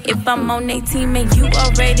winning. If I'm on their team, and you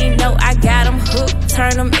already know I got them hooked,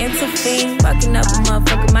 turn them into fiends. Fucking up a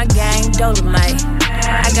motherfucker, my gang, Dolomite.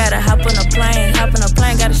 I gotta hop on a plane,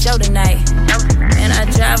 got a show tonight. And I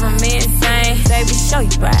drive them insane, baby, show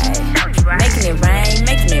you right. Making it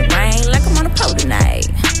rain like I'm on a pole tonight.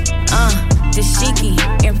 Dashiki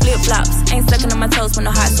and flip flops. Ain't sucking on my toes with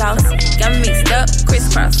no hot sauce. Got me mixed up,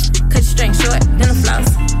 crisscross. Cut your string short, then a floss.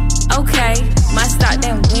 Okay, my stock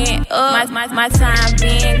then went up. My time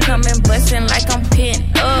been coming, bustin' like I'm pent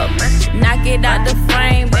up. Knock it out the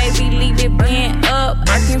frame, baby, leave it bent up.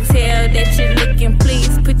 I can tell that you're looking,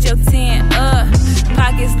 please put your 10 up.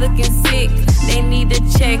 Pockets looking sick, they need to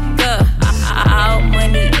check up. All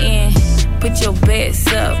money in, put your bets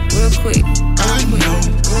up real quick. I know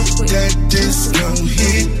that this gon'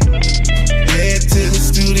 hit. Head to the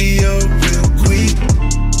studio real quick.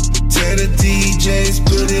 Tell the DJs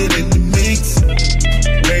put it in the mix.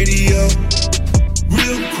 Radio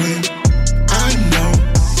real quick. I know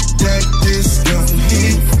that this gon'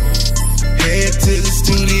 hit. Head to the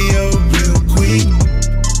studio real quick.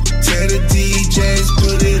 Tell the DJs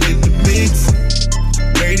put it in the mix.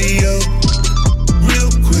 Radio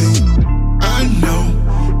real quick. I know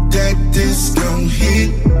that this gon'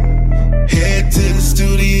 hit. Head to the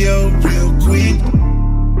studio real quick.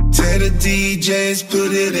 Tell the DJs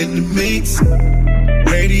put it in the mix.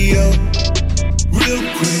 Radio real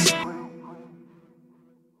quick.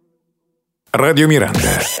 Radio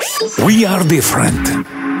Miranda. We are different.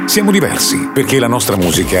 Siamo diversi perché la nostra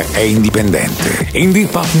musica è indipendente. Indie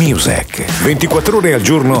Pop Music. 24 ore al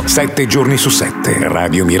giorno, 7 giorni su 7.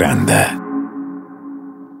 Radio Miranda.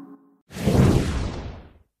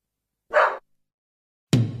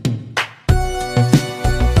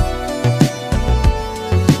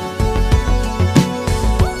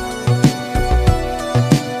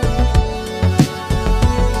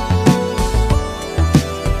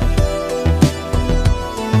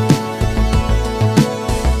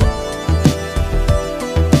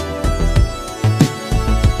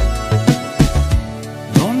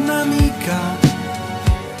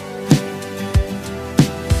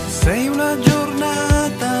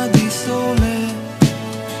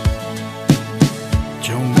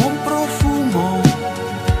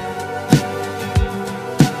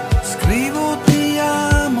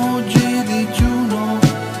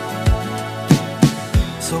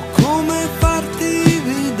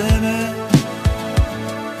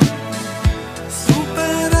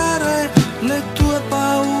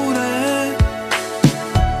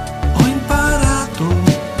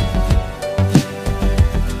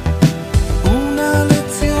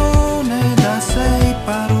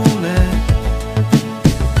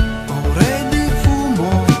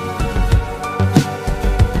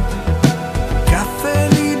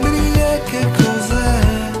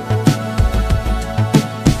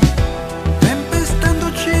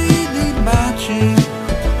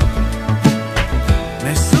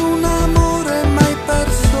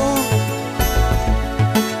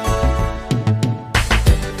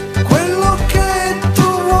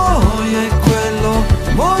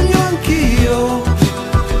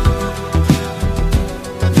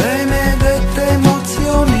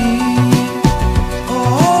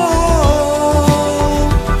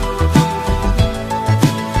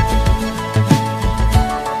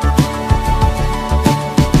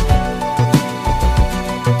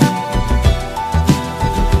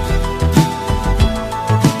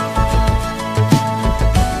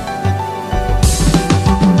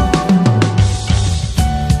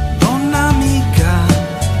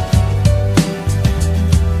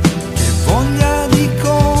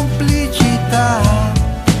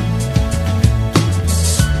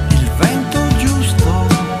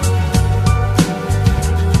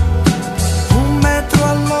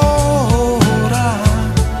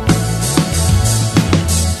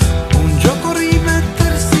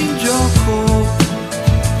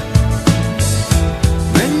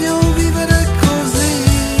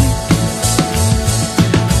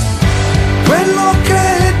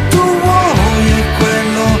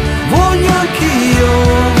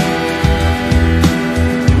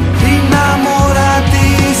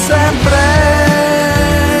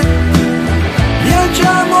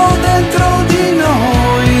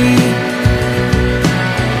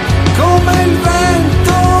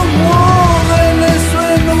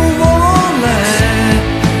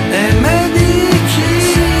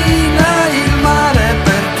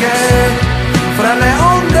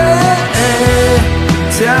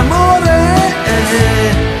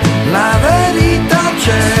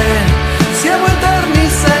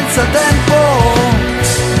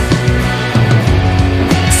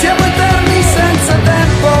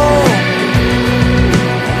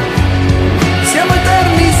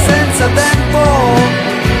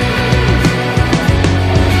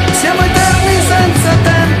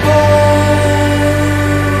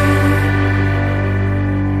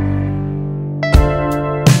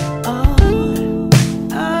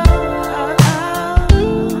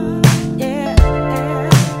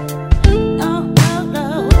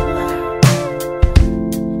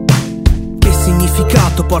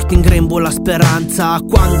 porti in grembo la speranza,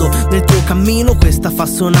 quando nel tuo cammino questa fa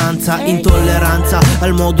sonanza. Intolleranza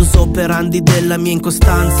al modus operandi della mia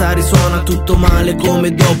incostanza, risuona tutto male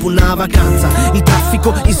come dopo una vacanza. Il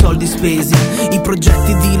traffico, i soldi spesi, i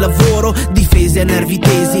progetti di lavoro difesi a nervi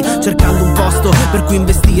tesi, cercando un posto per cui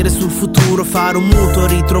investire sul futuro, fare un mutuo,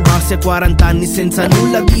 ritrovarsi a 40 anni senza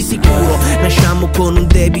nulla di sicuro. Nasciamo con un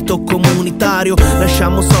debito comunitario,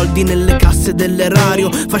 lasciamo soldi nelle casse dell'erario,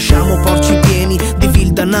 facciamo porci pieni di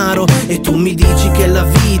vil danaro, e tu mi dici che la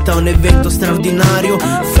vita è un evento straordinario.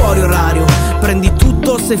 Fuori orario, prendi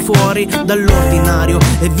tutto, sei fuori dall'ordinario,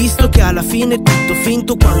 e visto che alla fine è tutto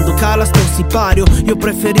finto, quando cala sto sipario, io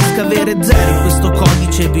preferisco avere zero in questo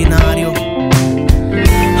codice binario.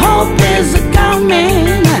 Hope is a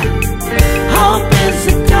coming, hope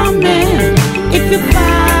is a coming, if you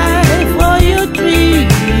fight for your dreams.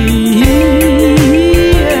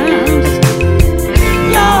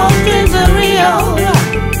 Your dreams are real,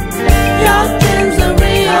 your dreams are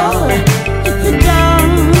real, if you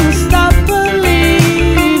don't stop believing.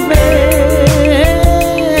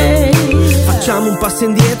 Facciamo un passo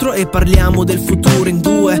indietro e parliamo del futuro in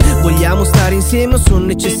due. Vogliamo stare insieme o sono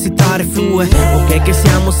necessità flue? Ok che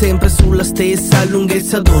siamo sempre sulla stessa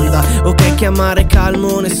lunghezza d'onda, ok che a mare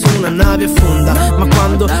calmo nessuna nave affonda, ma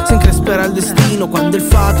quando si incresperà il destino, quando il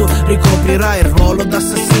fato ricoprirai il ruolo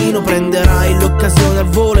d'assassino, prenderai l'occasione al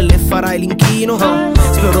volo e le farai l'inchino.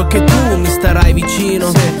 Spero che tu mi starai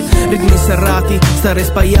vicino. Ritmi serrati, stare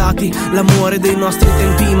spaiati, l'amore dei nostri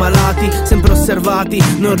tempi malati, sempre osservati,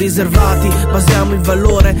 non riservati, basiamo il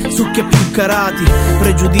valore su chi ha più carati,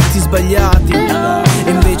 pregiudizi sbagliati. E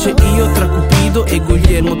invece io tra Cupido e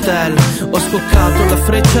Guglielmo Tell ho scoccato la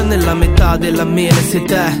freccia nella metà della mele. Sei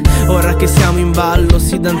te, ora che siamo in ballo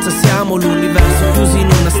si danza, siamo l'universo chiusi in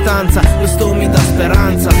una stanza, questo mi dà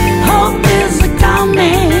speranza. Hope is a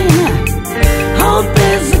coming, hope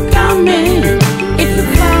is a coming, if you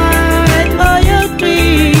fight for your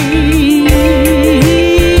dreams.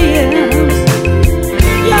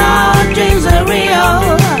 Your dreams are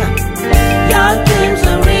real, your dreams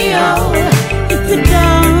are real, if you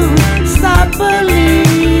don't stop believing.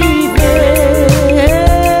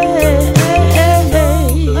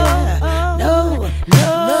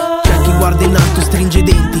 C'è chi guarda in alto, stringe i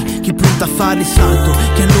denti, chi punta a fare il salto,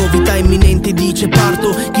 chi ha novità imminente dice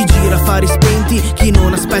parto, chi gira affari spenti, chi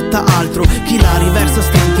non aspetta altro, chi la riversa a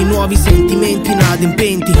stenti, nuovi sentimenti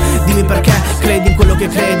inadempenti. Dimmi perché credi in quello che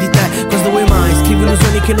credi te, cosa vuoi mai? Scrivi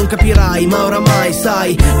illusioni che non capirai, ma oramai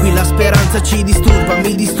sai, qui la speranza ci disturba,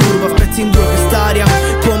 mi disturba, spezzi in due quest'aria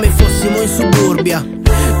come fossimo in suburbia.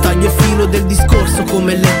 Taglio il filo del discorso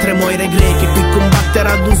come le tre moire greche, qui combattere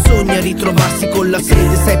ad un sogno e ritrovarsi con la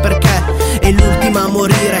sede. Sai perché? È l'ultima a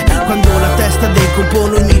morire, quando la testa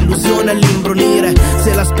decompone un'illusione all'imbronire.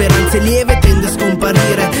 Se la speranza è lieve tende a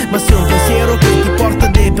scomparire, ma se è un pensiero che ti porta a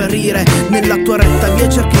deperire, nella tua retta via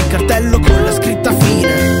cerchi il cartello con la scritta fine.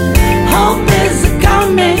 Hope is a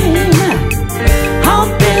coming,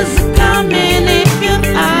 hope is a coming, if you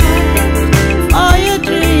fight for your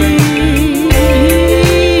dreams.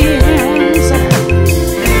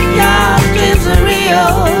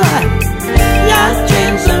 Your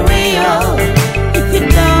dreams are real, if you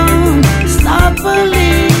don't stop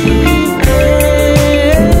believing.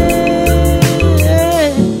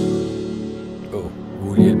 Oh,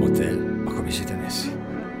 Guglielmo Tell, ma come siete messi?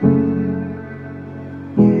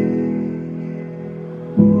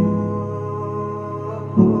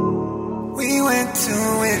 We went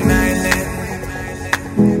to an island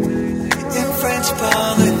in French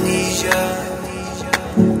Polynesia.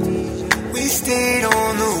 We stayed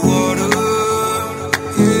on the water,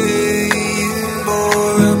 in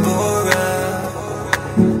Bora Bora,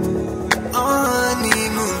 on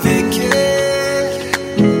honeymoon vacay,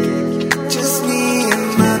 just me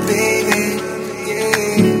and my baby,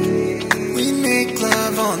 yeah. We make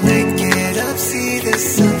love all night, get up, see the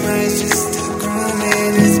sunrise, just a groom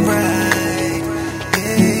and his bride,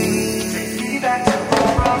 yeah.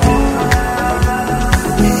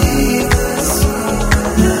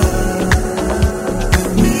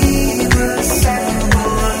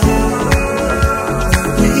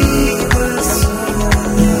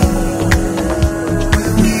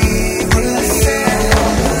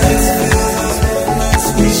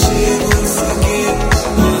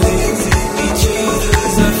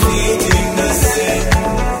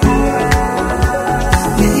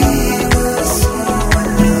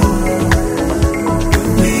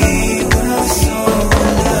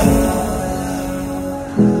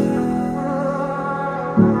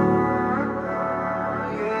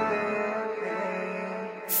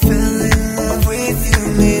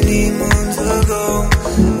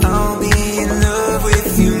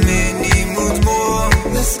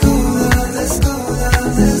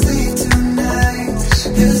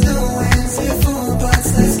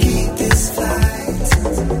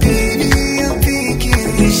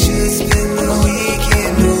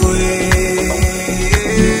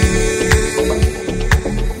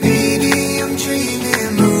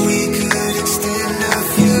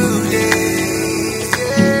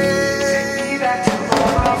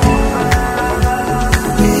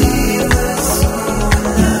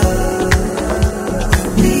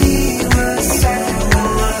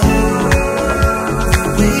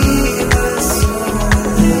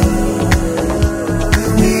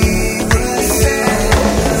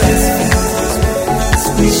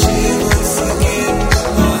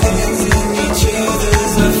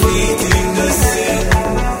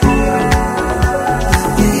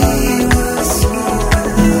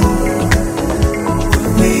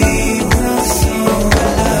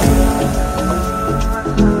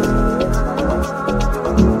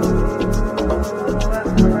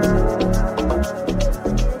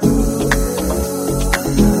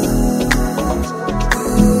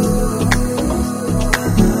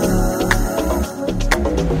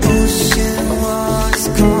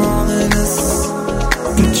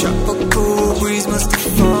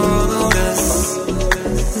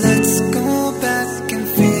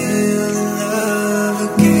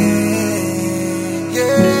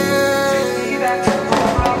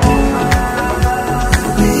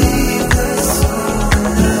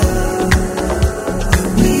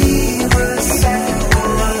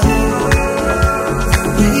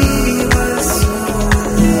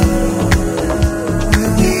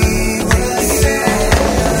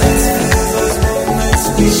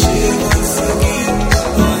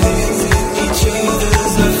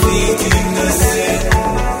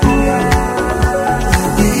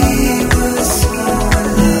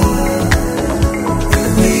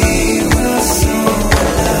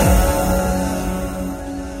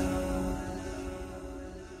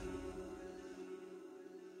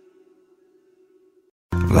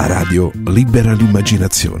 radio libera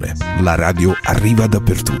l'immaginazione. La radio arriva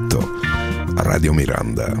dappertutto. Radio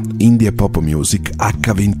Miranda, Indie e Pop Music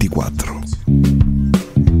H24.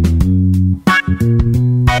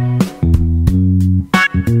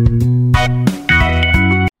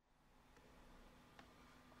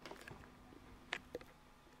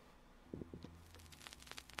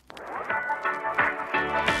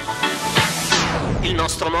 Il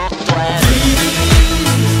nostro motto è vivi,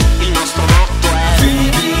 il nostro motto è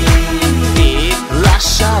vivi e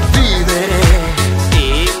lascia vivere,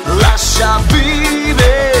 e lascia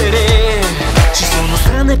vivere. Ci sono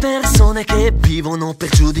strane persone che vivono per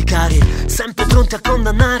giudicare, sempre pronti a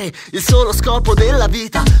condannare, il solo scopo della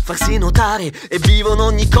vita, farsi notare, e vivono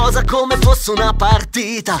ogni cosa come fosse una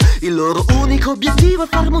partita. Il loro unico obiettivo è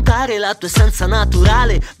far mutare la tua essenza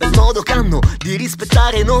naturale, bel modo che hanno di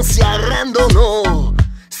rispettare, non si arrendono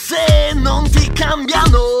se non ti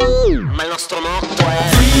cambiano. Ma il nostro motto è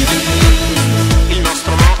vivi, il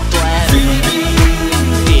nostro motto è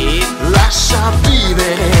vivi e lascia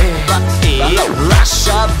vivere, e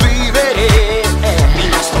lascia vivere. Il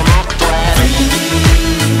nostro motto è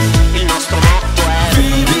vivi, il nostro motto è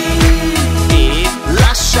vivi e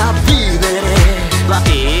lascia vivere,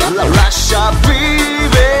 e lascia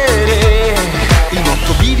vivere. Il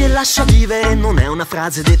motto vivi e lascia vivere non è una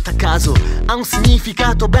frase detta a caso, ha un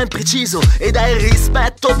significato ben preciso ed è il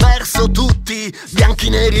rispetto verso tutti, bianchi,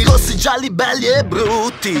 neri, rossi, gialli, belli e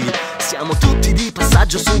brutti. Siamo tutti di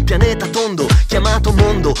passaggio su un pianeta tondo chiamato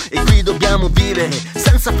mondo, e qui dobbiamo vivere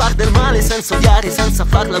senza far del male, senza odiare, senza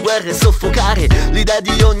far la guerra e soffocare l'idea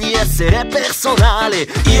di ogni essere personale.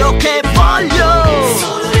 Io che voglio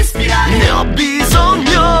solo respirare, ne ho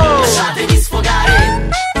bisogno, lasciatemi sfogare.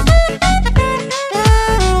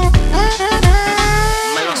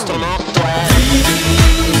 Ma il nostro motto è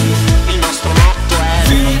vivi, il nostro motto è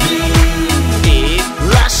vivi e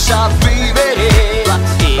lascia vivere,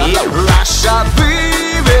 e lascia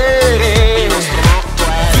vivere. Il nostro motto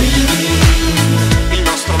è vivi, il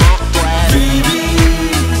nostro motto è vivi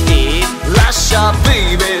e lascia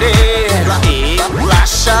vivere, e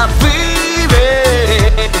lascia vivere.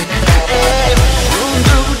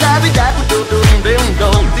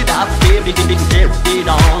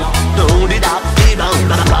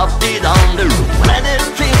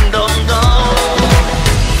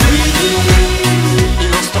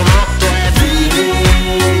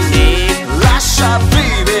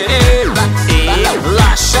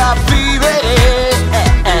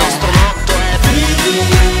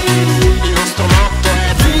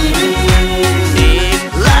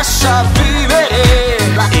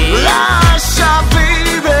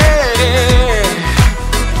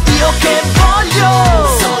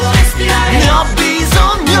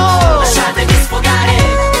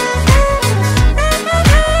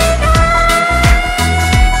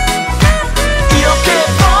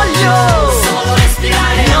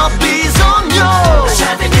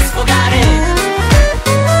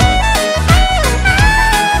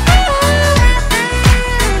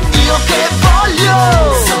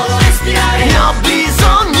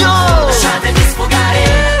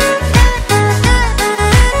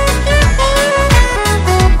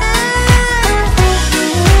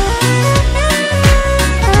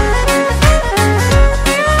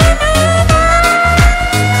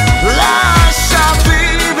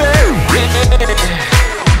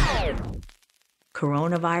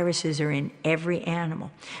 Coronaviruses are in every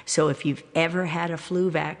animal. So if you've ever had a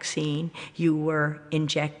flu vaccine, you were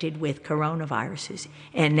injected with coronaviruses.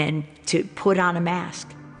 And then to put on a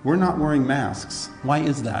mask. We're not wearing masks. Why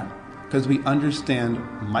is that? Because we understand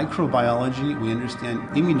microbiology, we understand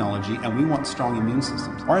immunology, and we want strong immune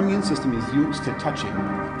systems. Our immune system is used to touching.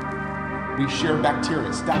 We share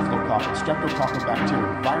bacteria, staphylococcus, streptococcal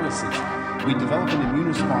bacteria, viruses. We develop an immune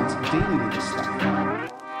response daily to this stuff.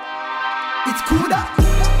 It's Kuda.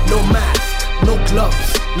 No mask, no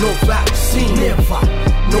gloves, no vaccine, never.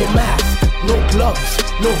 No mask, no gloves,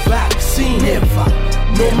 no vaccine, never.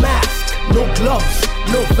 No mask, no gloves,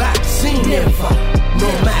 no vaccine, never.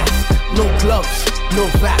 No mask, no gloves, no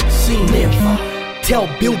vaccine, never. Tell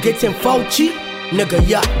Bill Gates and Fauci, nigga,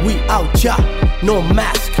 yeah, we out, yeah. No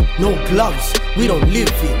mask, no gloves, we don't live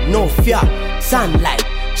here, no fear. Sunlight,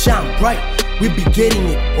 shine bright, we be getting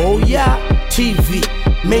it, oh yeah. TV,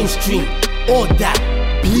 mainstream, all that,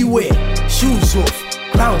 beware, shoes off,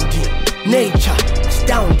 grounding, nature,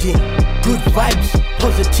 astounding, good vibes,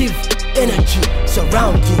 positive energy,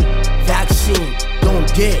 surrounding, vaccine,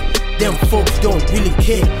 don't dare, them folks don't really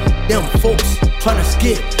care, them folks tryna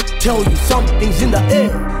scare, tell you something's in the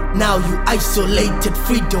air, now you isolated,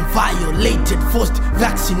 freedom violated, forced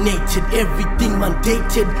vaccinated, everything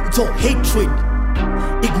mandated, it's all hatred,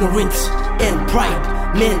 ignorance and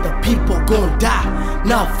pride. Man, the people gon' die.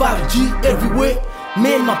 Now 5G everywhere,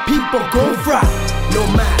 man, my people gon' fry. No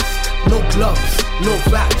mask, no gloves, no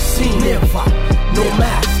vaccine, never. No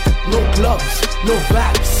mask, no gloves, no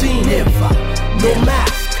vaccine, never. No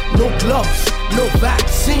mask, no gloves, no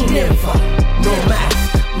vaccine, never. No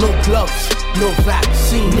mask, no gloves, no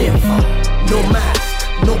vaccine, never. No mask,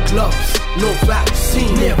 no gloves, no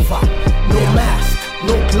vaccine, never. No mask,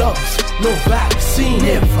 no gloves, no vaccine,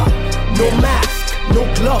 never. No mask,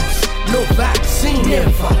 no gloves, no vaccine,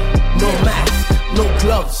 never. No mask, no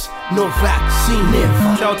gloves, no vaccine,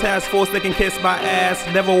 never. Tell task force they can kiss my ass.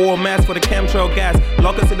 Never wore a mask for the chemtrail gas.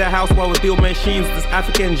 Lock us in the house while we build machines. These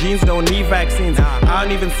African genes don't need vaccines. I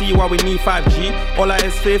don't even see why we need 5G. All I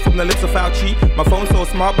is fear from the lips of Fauci. My phone's so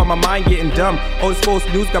smart but my mind getting dumb. All this false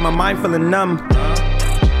news got my mind feeling numb.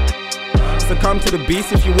 Succumb to the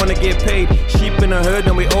beast if you wanna get paid. Sheep in a herd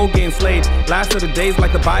and we all getting slayed. Last of the days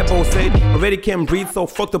like the Bible said. Already can't breathe, so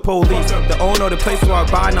fuck the police. The owner of the place where I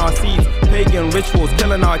buying our seeds. Pagan rituals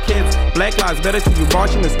killing our kids. Black lives better till you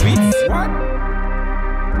march in the streets. What?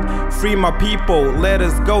 Free my people, let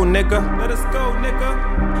us go, nigga. Let us go,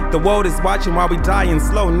 nigga. The world is watching while we dying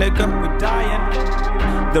slow, nigga. We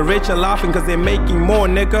dying. The rich are laughing cause they're making more,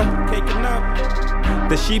 nigga. Caking up.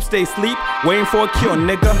 The sheep stay asleep, waiting for a cure,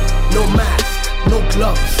 nigga. No mask, no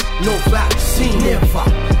gloves, no vaccine, never.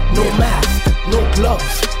 No mask, no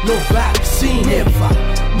gloves, no vaccine, never.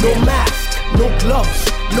 No mask, no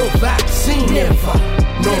gloves, no vaccine, never.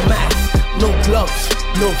 No mask, no gloves,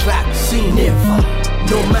 no vaccine, never.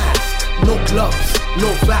 No mask, no gloves, no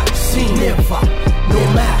vaccine, never.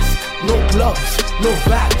 No mask, no gloves, no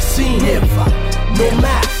vaccine, never. No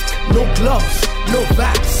mask, no gloves, no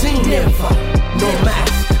vaccine, never. No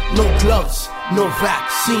mask, no gloves, no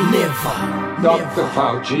vaccine, never. Dr.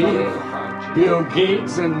 Fauci, Bill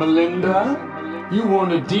Gates and Melinda, you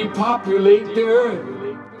want to depopulate the earth.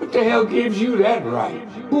 What the hell gives you that right?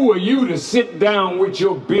 Who are you to sit down with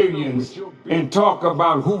your billions and talk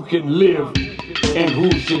about who can live and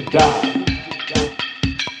who should die?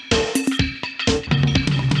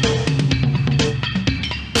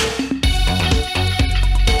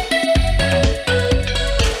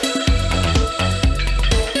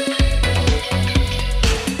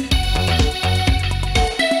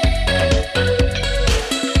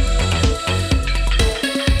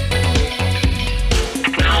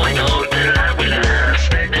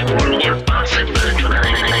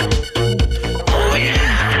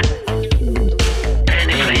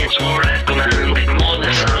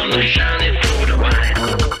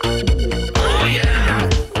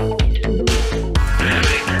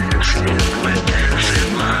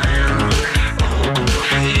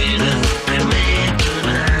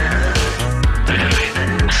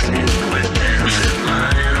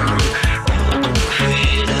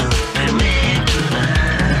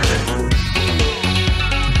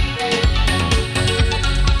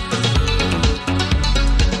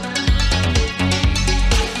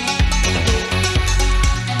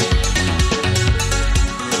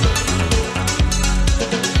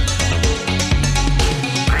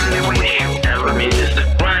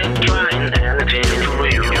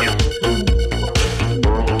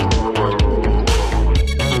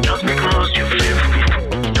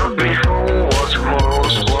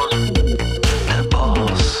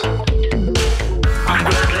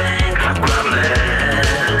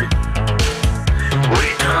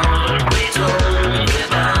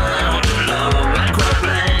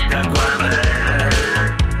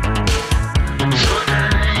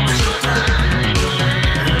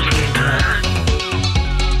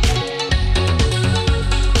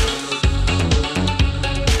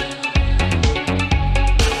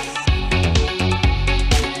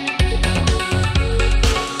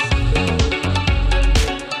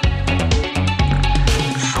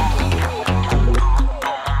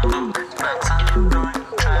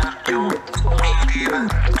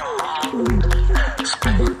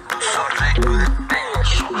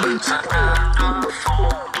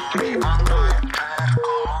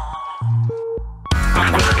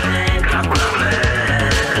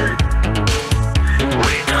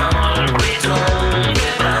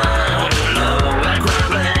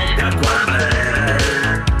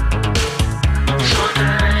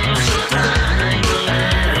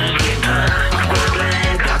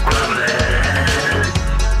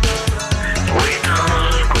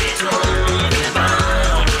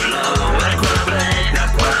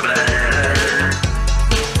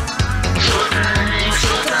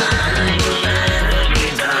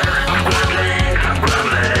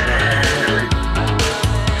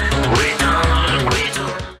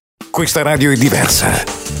 Questa radio è diversa.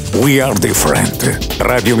 We are different.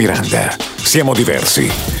 Radio Miranda. Siamo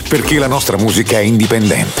diversi perché la nostra musica è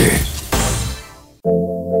indipendente.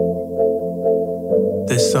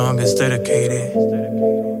 This song is dedicated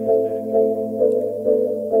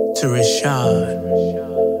to Rashad.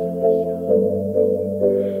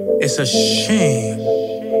 It's a shame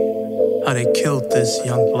how they killed this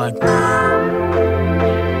young black man.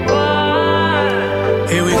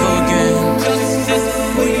 Here we go again.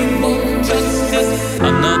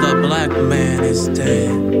 Another black man is dead.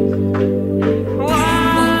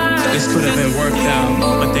 This could have been worked out,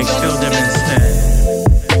 but they killed him instead.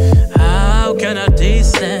 How can a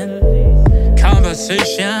decent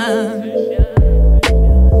conversation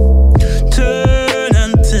turn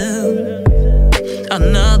into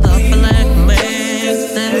another black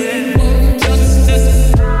man's dead?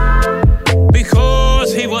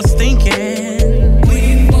 Because he was thinking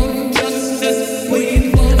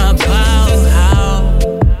about how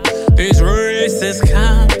these racist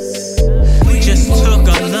cops just took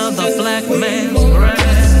another black man's breath.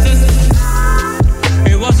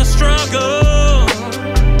 It was a struggle.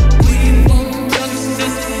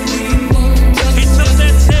 He took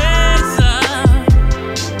that taser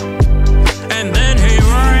and then he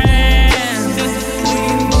ran.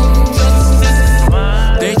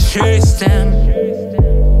 They chased him,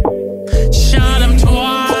 shot him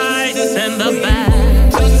twice in the back.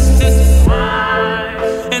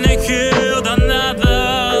 And they killed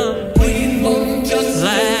another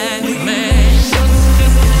black man.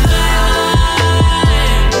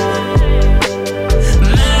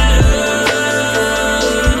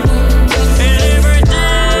 And every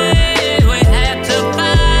day we had to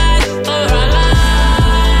fight for our lives.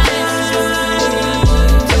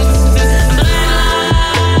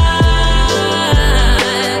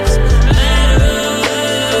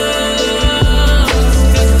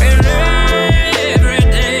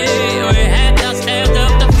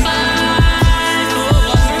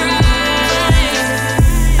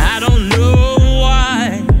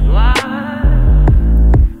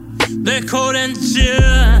 They couldn't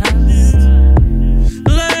just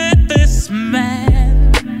let this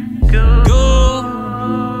man go.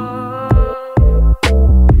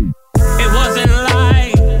 It wasn't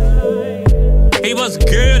like he was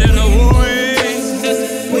good in a way.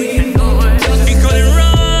 He couldn't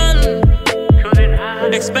run,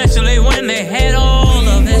 especially when they had all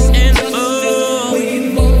of this info.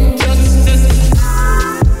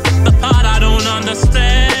 The part I don't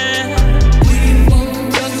understand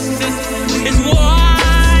is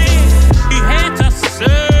why he had to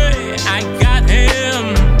say, I got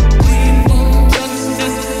him.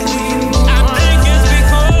 I think it's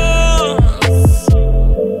because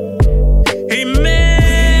he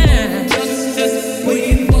meant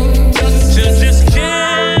to just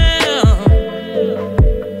kill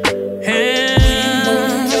him.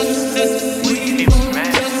 And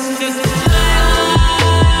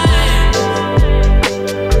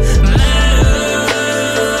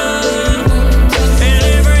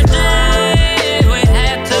every day we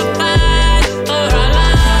had to fight for our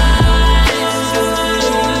lives.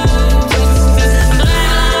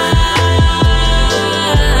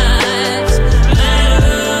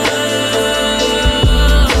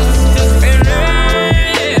 And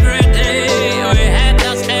every day we had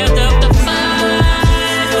to stand up to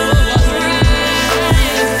fight for what's right.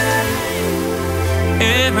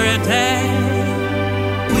 Every day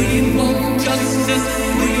we want justice.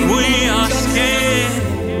 We are scared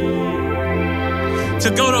to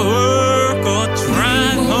go to work or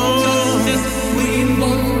drive home.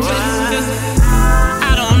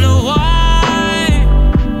 I don't know why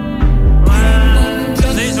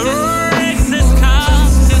these racist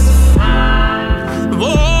cops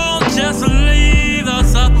won't just leave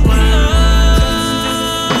us alone.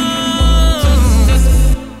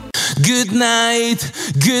 Good night,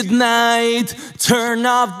 good night. Turn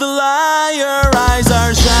off the light. Your eyes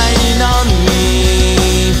are shining on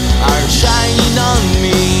me, are shining on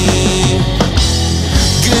me.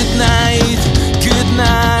 Good night, good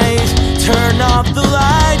night. Turn off the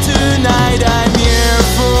light tonight. I'm here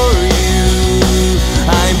for you,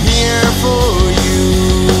 I'm here for you.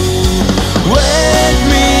 Wake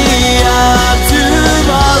me up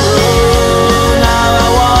tomorrow. Now I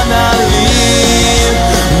wanna leave.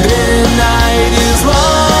 The night is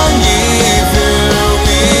long if you're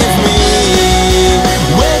with me.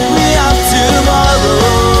 Wake me up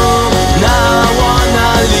tomorrow. Now I wanna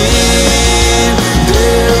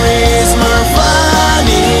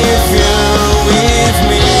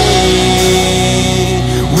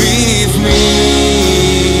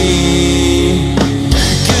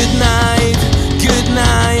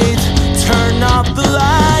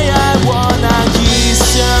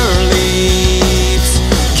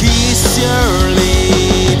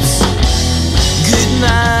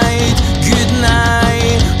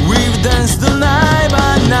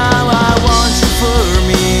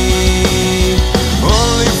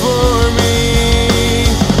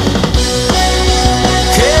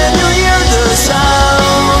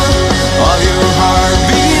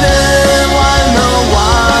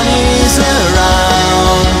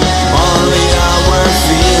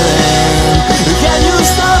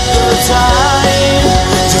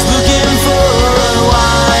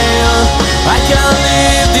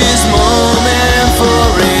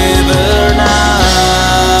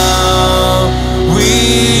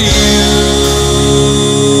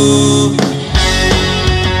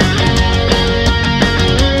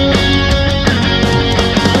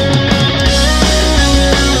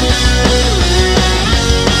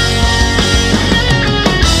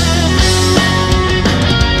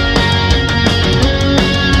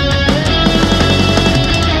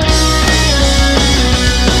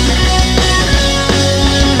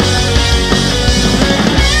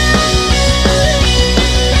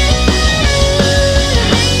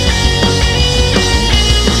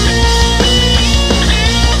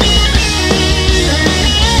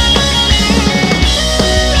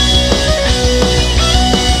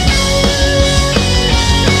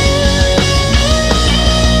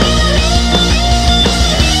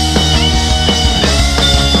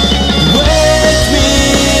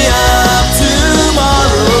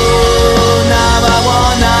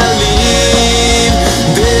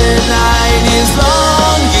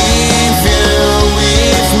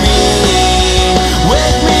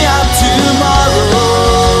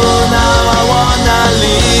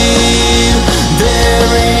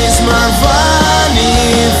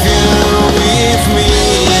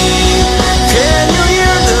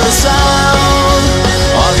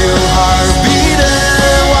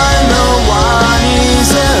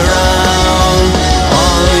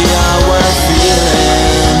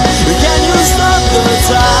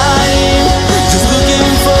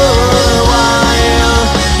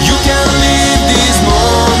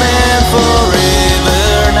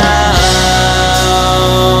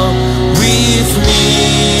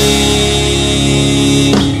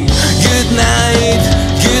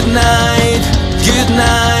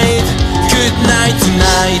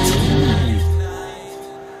night.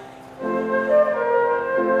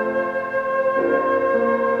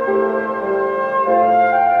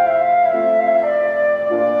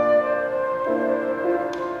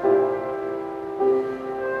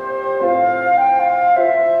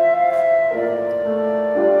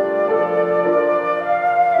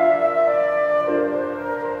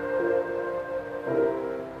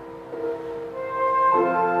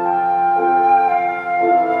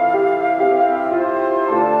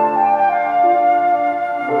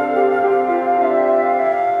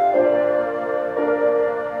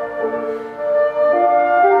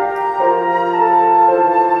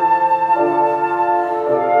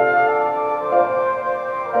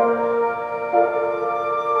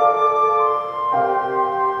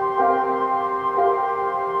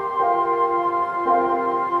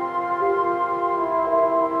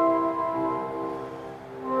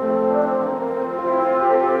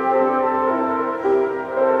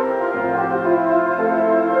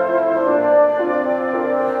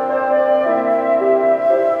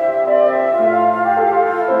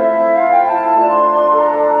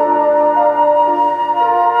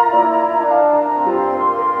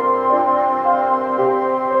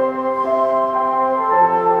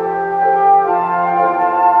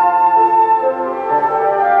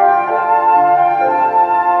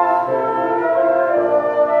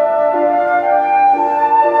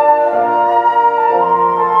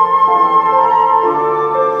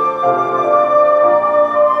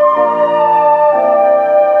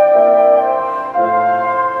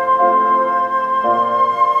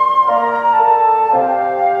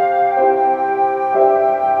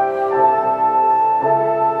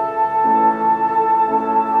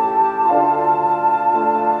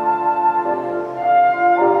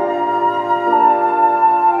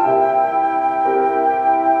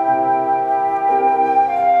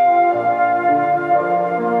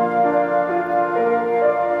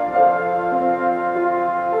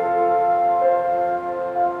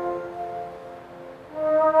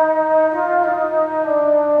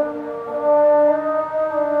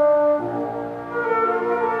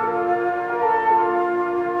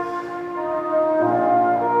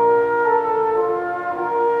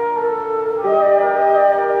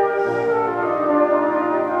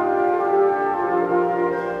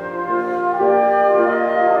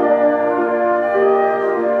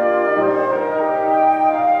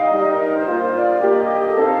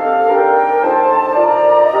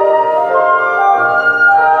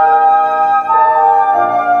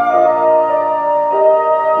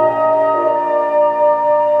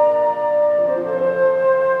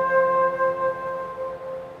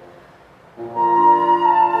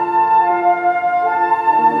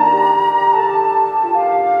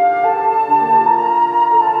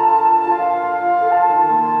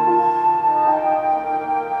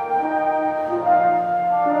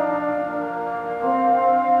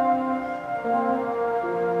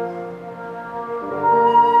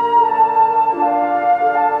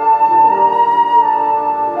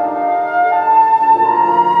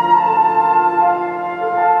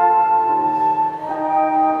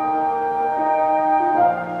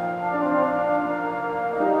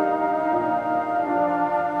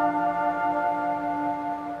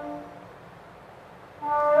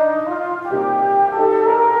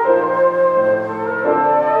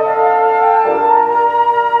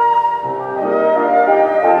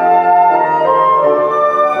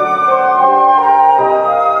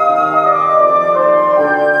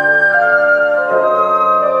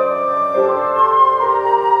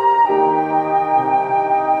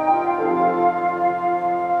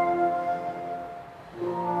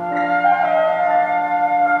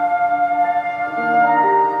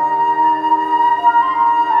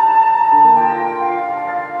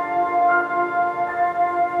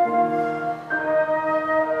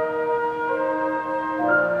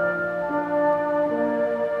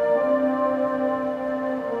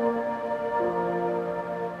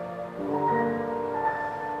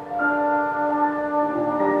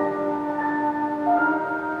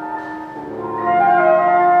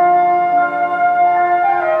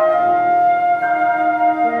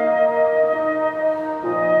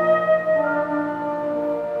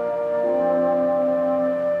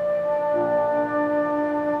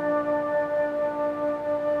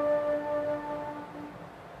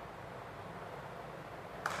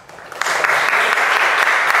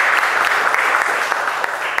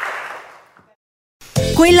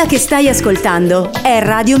 Quella che stai ascoltando è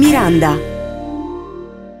Radio Miranda.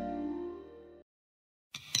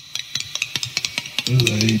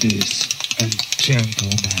 Ladies and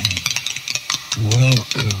gentlemen,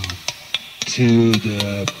 welcome to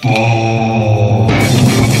the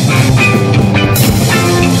ball.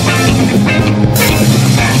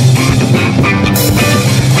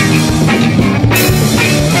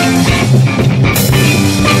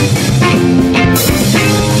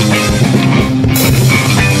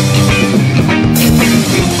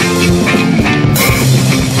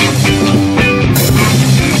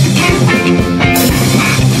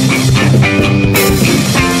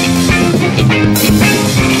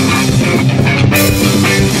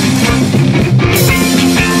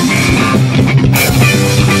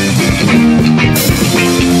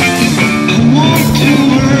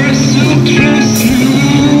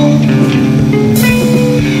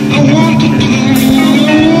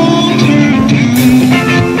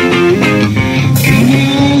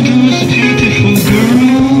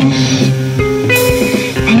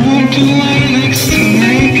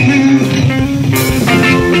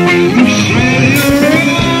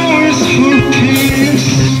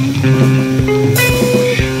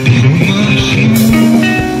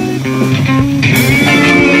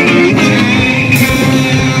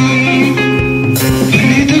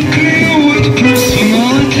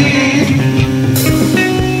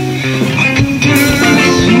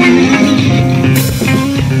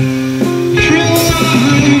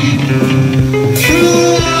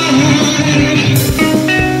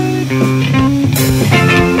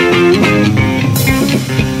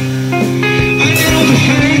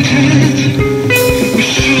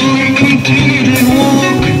 completed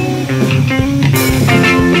walk.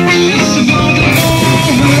 It's about the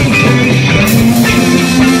moment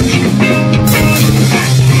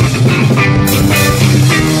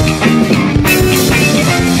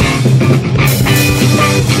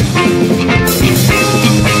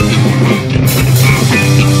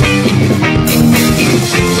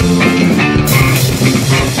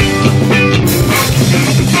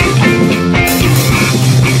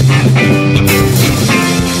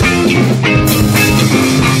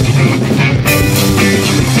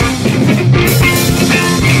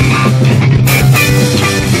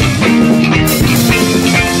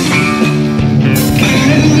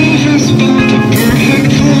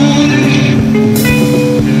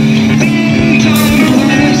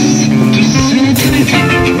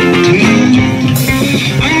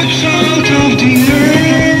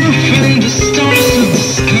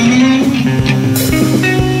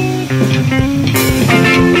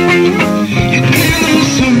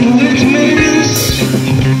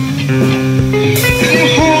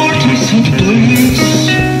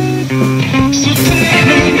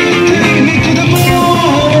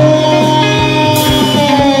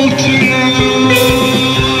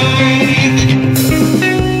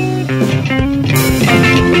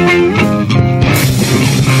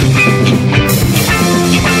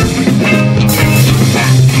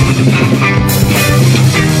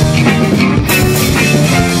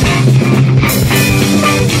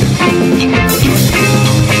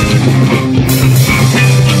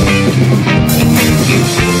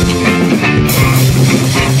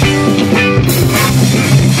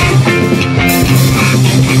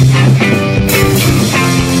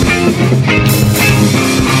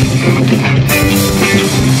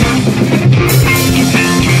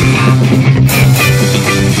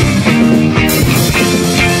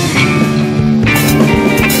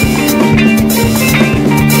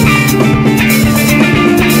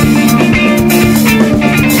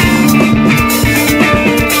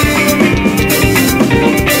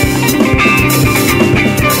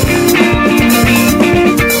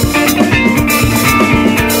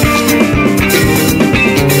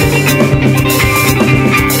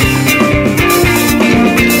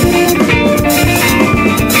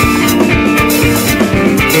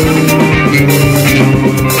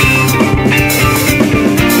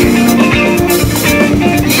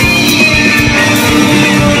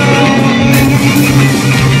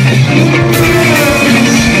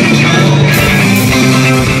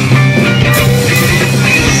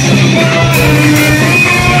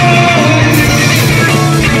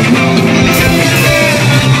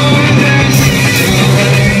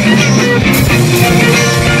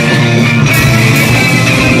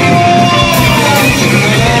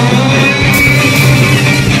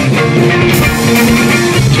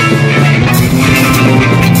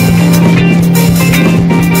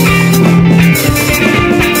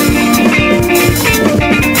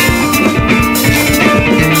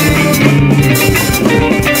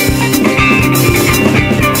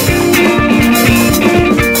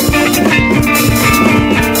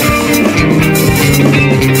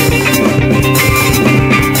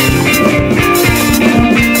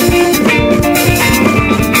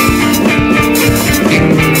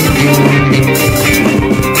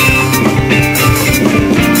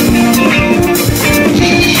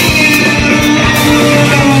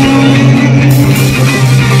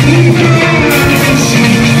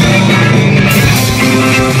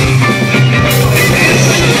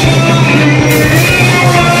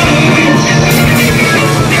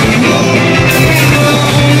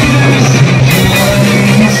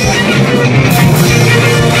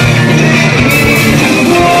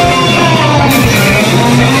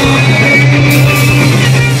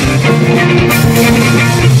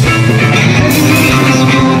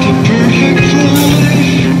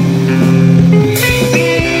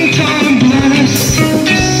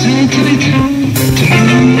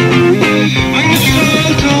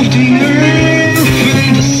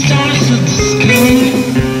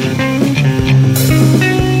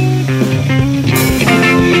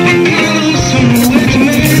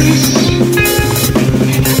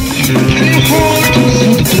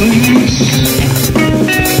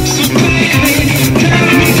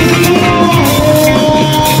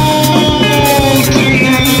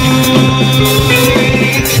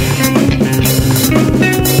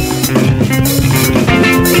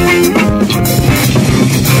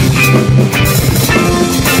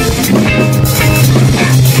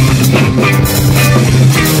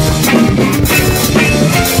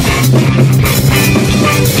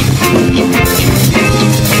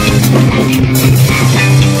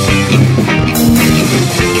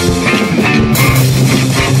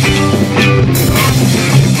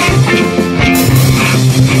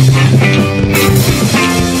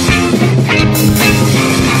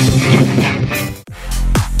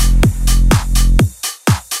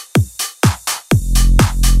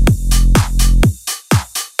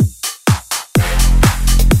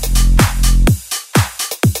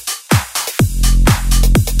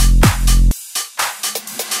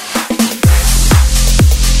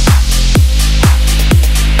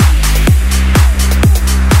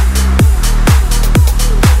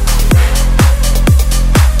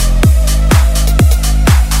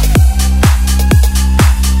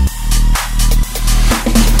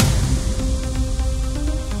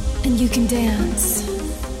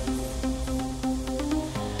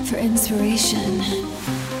for inspiration.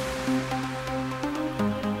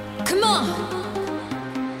 Come on!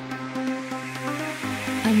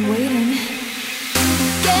 I'm waiting.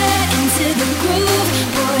 Get into the groove,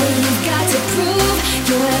 boy, you've got to prove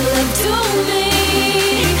your love to me.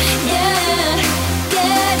 Yeah,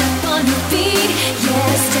 get up on your feet,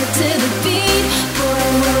 yeah, step to the beat, boy,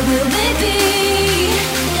 what will it be?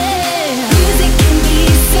 Yeah, music can be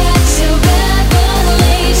such a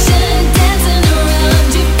revelation, dancing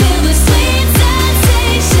around you feel the sweet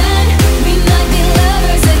sensation. We might be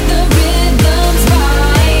lovers if the rhythm's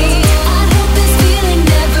right. I hope this feeling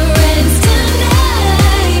never ends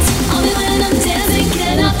tonight. Only when I'm dancing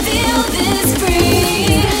can I feel this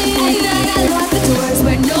free. At night I lock the doors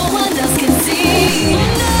where no one else can see.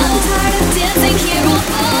 I'm tired of dancing here all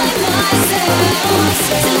by myself.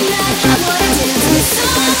 Tonight I wanna dance with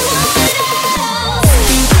someone else.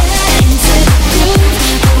 Get into the groove,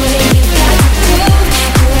 boy, you got to prove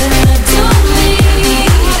your love to me.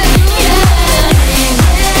 Yeah,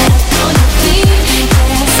 get up on your feet,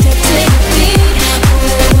 yeah, step to the beat,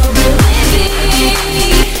 boy, what will it be?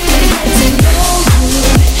 Get to know you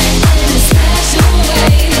in a special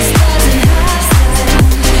way. This doesn't have to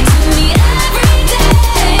me every day.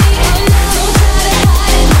 Don't try to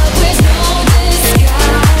hide it, love, there's no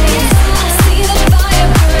disguise. I see the fire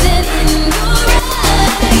burning in your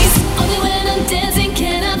eyes. Only when I'm dancing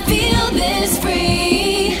can I feel this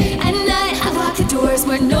free. At night I lock the doors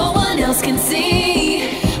where no one else can see.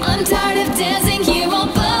 I'm tired of dancing here all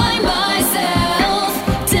by myself.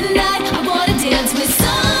 Tonight I wanna dance with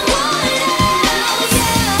someone else.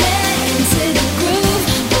 Get into the groove,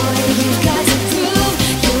 boy, you've got to prove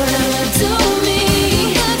your love to me.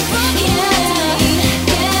 Yeah,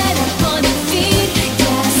 get up on your feet,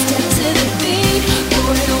 yeah, step to the beat,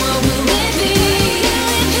 boy, what will it be?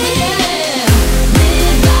 Yeah,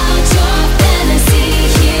 live out your fantasy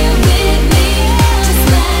here with me. Just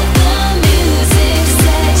let the music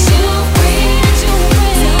set you free.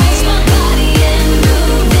 Touch my body and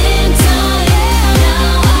move in time.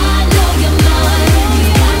 Now I know you're mine.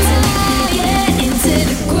 You've got to get into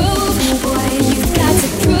the groove, boy, you've got to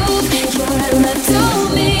prove your love to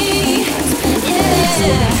me. Yeah,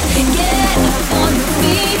 get up on your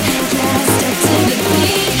feet, yeah, step to the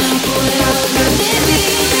beat, boy, what will it be?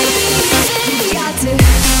 Got to get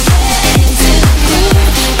into the groove,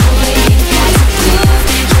 boy, you've got to prove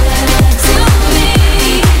your love to me.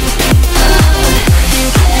 Get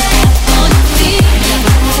up on your feet, yeah,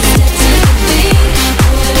 step to the beat,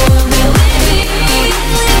 boy, what will it be?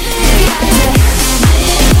 Got to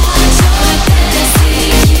live out your fantasy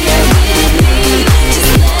here with me.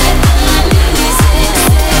 Just let the music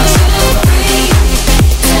set you free.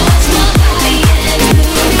 Touch my body and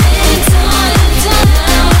move in time.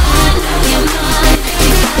 Now I know you're mine.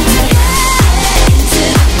 You got to get into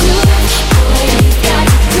the groove, boy, you got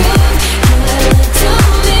to prove your love to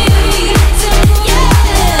me. Yeah,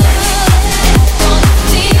 on your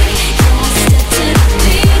feet, yeah, step to the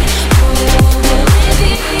beat, boy, what will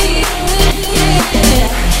it be? Yeah, get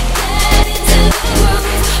into the groove,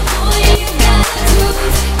 boy, you got to prove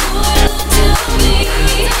your love to me.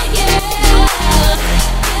 Yeah, get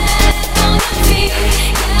on your feet,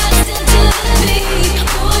 yeah, step to the beat,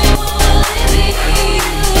 boy, what will it be?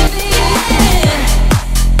 Yeah.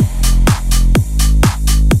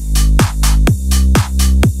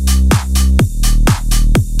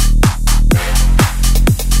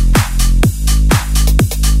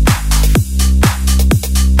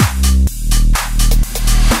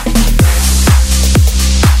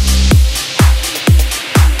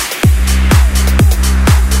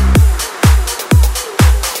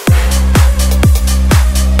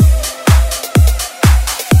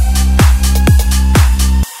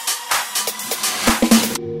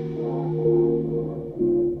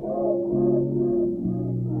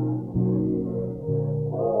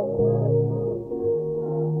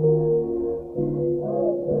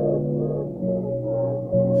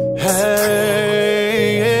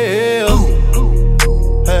 Hey, hey,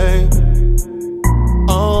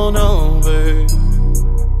 oh no, babe.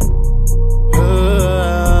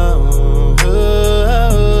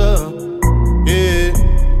 Yeah.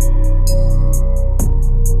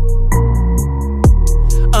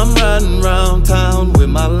 I'm riding round town with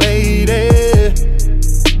my lady,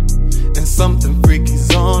 and something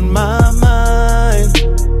freaky's on my mind.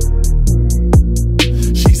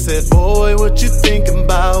 She said, boy, what you thinking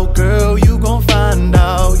about? Girl, you gon' find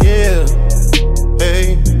out, yeah.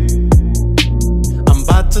 Hey, I'm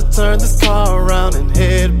about to turn this car around and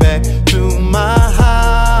head back to my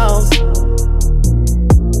house,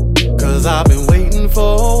 'cause I've been waiting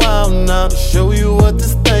for a while now to show you what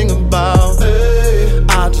this thing about. Hey,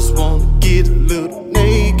 I just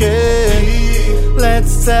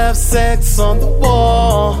have sex on the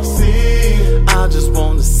wall. See, I just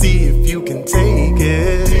wanna see if you can take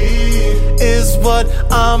it. Is what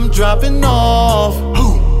I'm dropping off.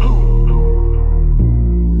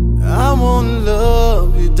 I wanna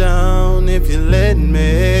love you down if you let me.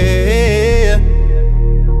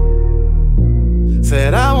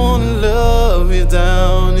 Said I wanna love you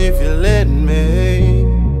down if you let me.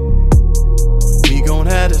 We gon'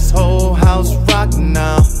 have this whole house rockin'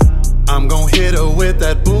 now. I'm gon' hit her with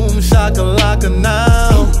that boom shakalaka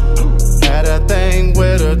now. Had that thing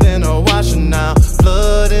wetter than a washer now.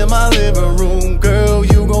 Flood in my living room, girl,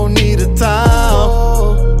 you gon' need a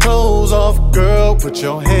towel. Clothes off, girl, put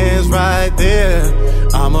your hands right there.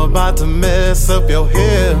 I'm about to mess up your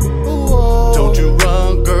hair. Don't you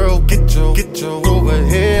run, girl, get your over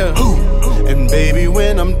here. And baby,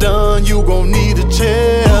 when I'm done, you gon' need a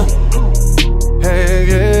chair. Hey,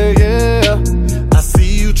 yeah, yeah. I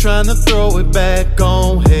see you tryna throw it back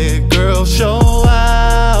on. Hey, girl, show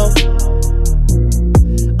out.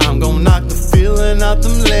 I'm gon' knock the feeling out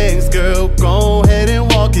them legs, girl. Go ahead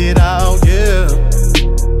and walk it out, yeah.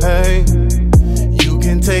 Hey, you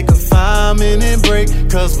can take a 5-minute break,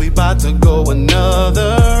 cause we bout to go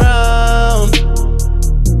another round.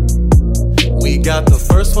 We got the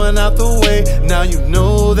first one out the way, now you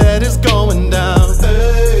know that it's going down.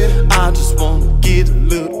 Hey, I just wanna get a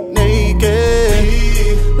little naked.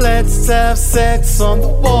 Let's have sex on the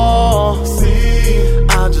wall. See,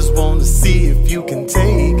 I just wanna see if you can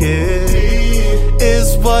take it.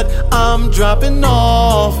 Is what I'm dropping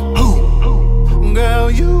off.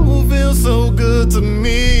 Girl, you feel so good to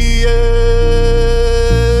me, yeah.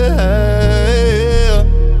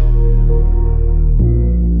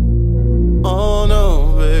 Oh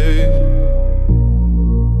no, babe.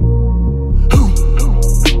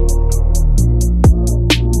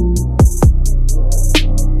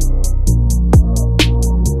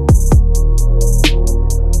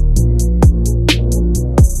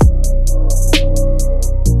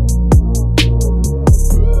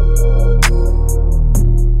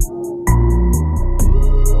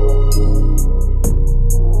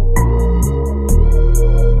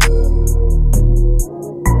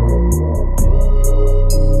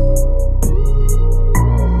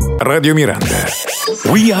 Radio Miranda.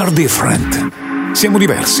 We are different. Siamo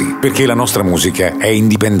diversi perché la nostra musica è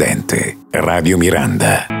indipendente. Radio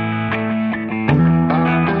Miranda.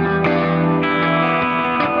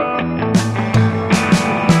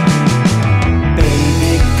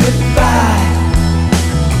 Baby, goodbye.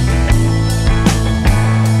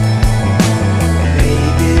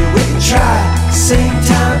 Maybe we'll try same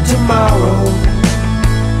time tomorrow.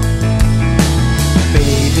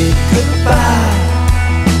 Baby, goodbye.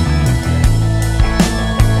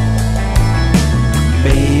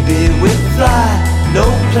 Maybe we'll fly, no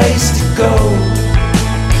place to go.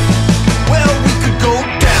 Well, we could go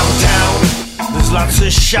downtown. There's lots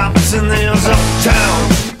of shops and there's uptown.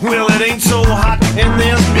 Well, it ain't so hot and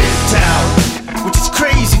there's midtown, which is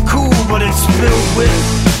crazy cool, but it's filled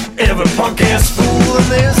with every punk-ass fool. And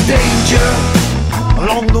there's danger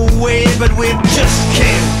along the way, but we just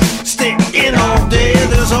can't stay in all day.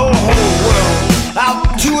 There's a whole world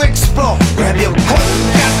out to explore. Grab your coat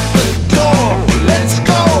at the door. Let's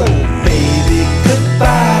go, baby,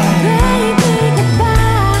 goodbye.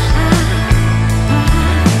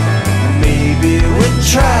 Maybe we'll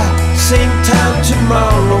try same time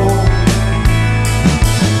tomorrow.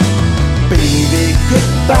 Baby,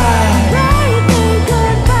 goodbye.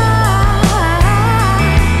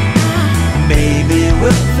 Maybe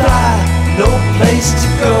we'll fly, no place to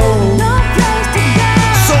go.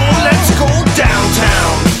 So let's go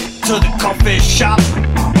downtown to the coffee shop.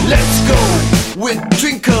 Let's go, we'll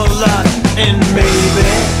drink a lot, and maybe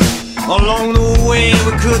along the way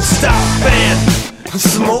we could stop and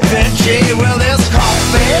smoke that J. Well, there's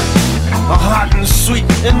coffee, hot and sweet,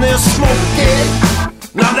 and there's smoking.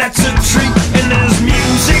 Now that's a treat, and there's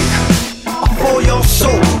music for your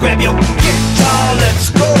soul. Grab your guitar, let's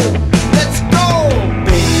go, let's go.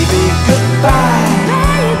 Baby, goodbye.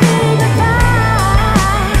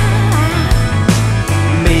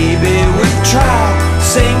 Maybe we'll try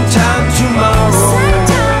same time tomorrow.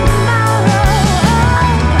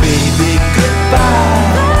 Baby,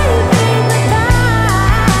 goodbye.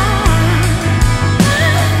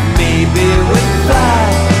 Maybe we'll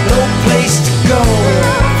fly, no place to go.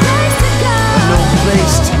 No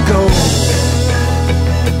place to go.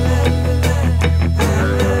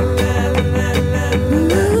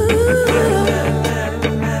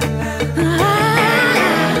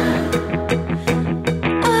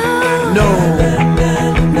 No.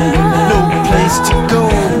 No place to go.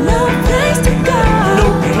 No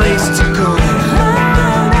place to go.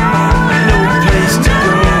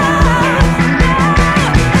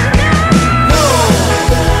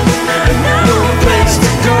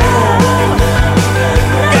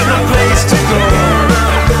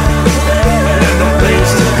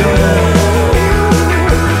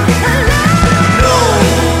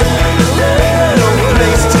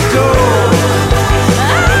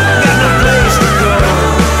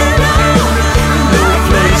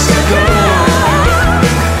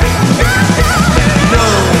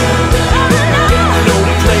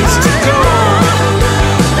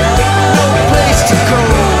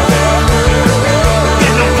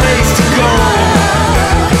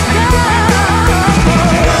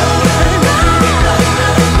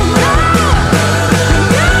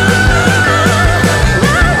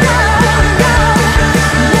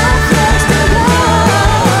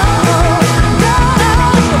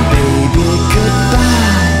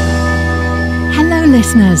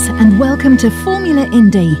 listeners, and welcome to Formula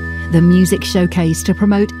Indie, the music showcase to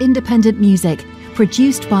promote independent music,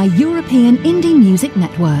 produced by European Indie Music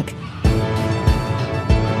Network.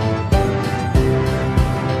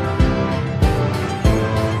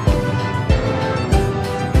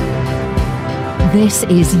 This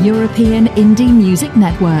is European Indie Music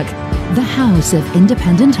Network, the house of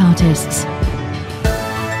independent artists.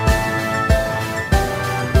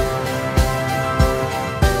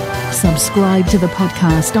 Subscribe to the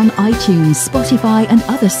podcast on iTunes, Spotify, and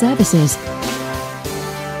other services.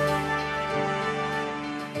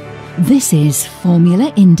 This is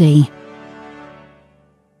Formula Indie.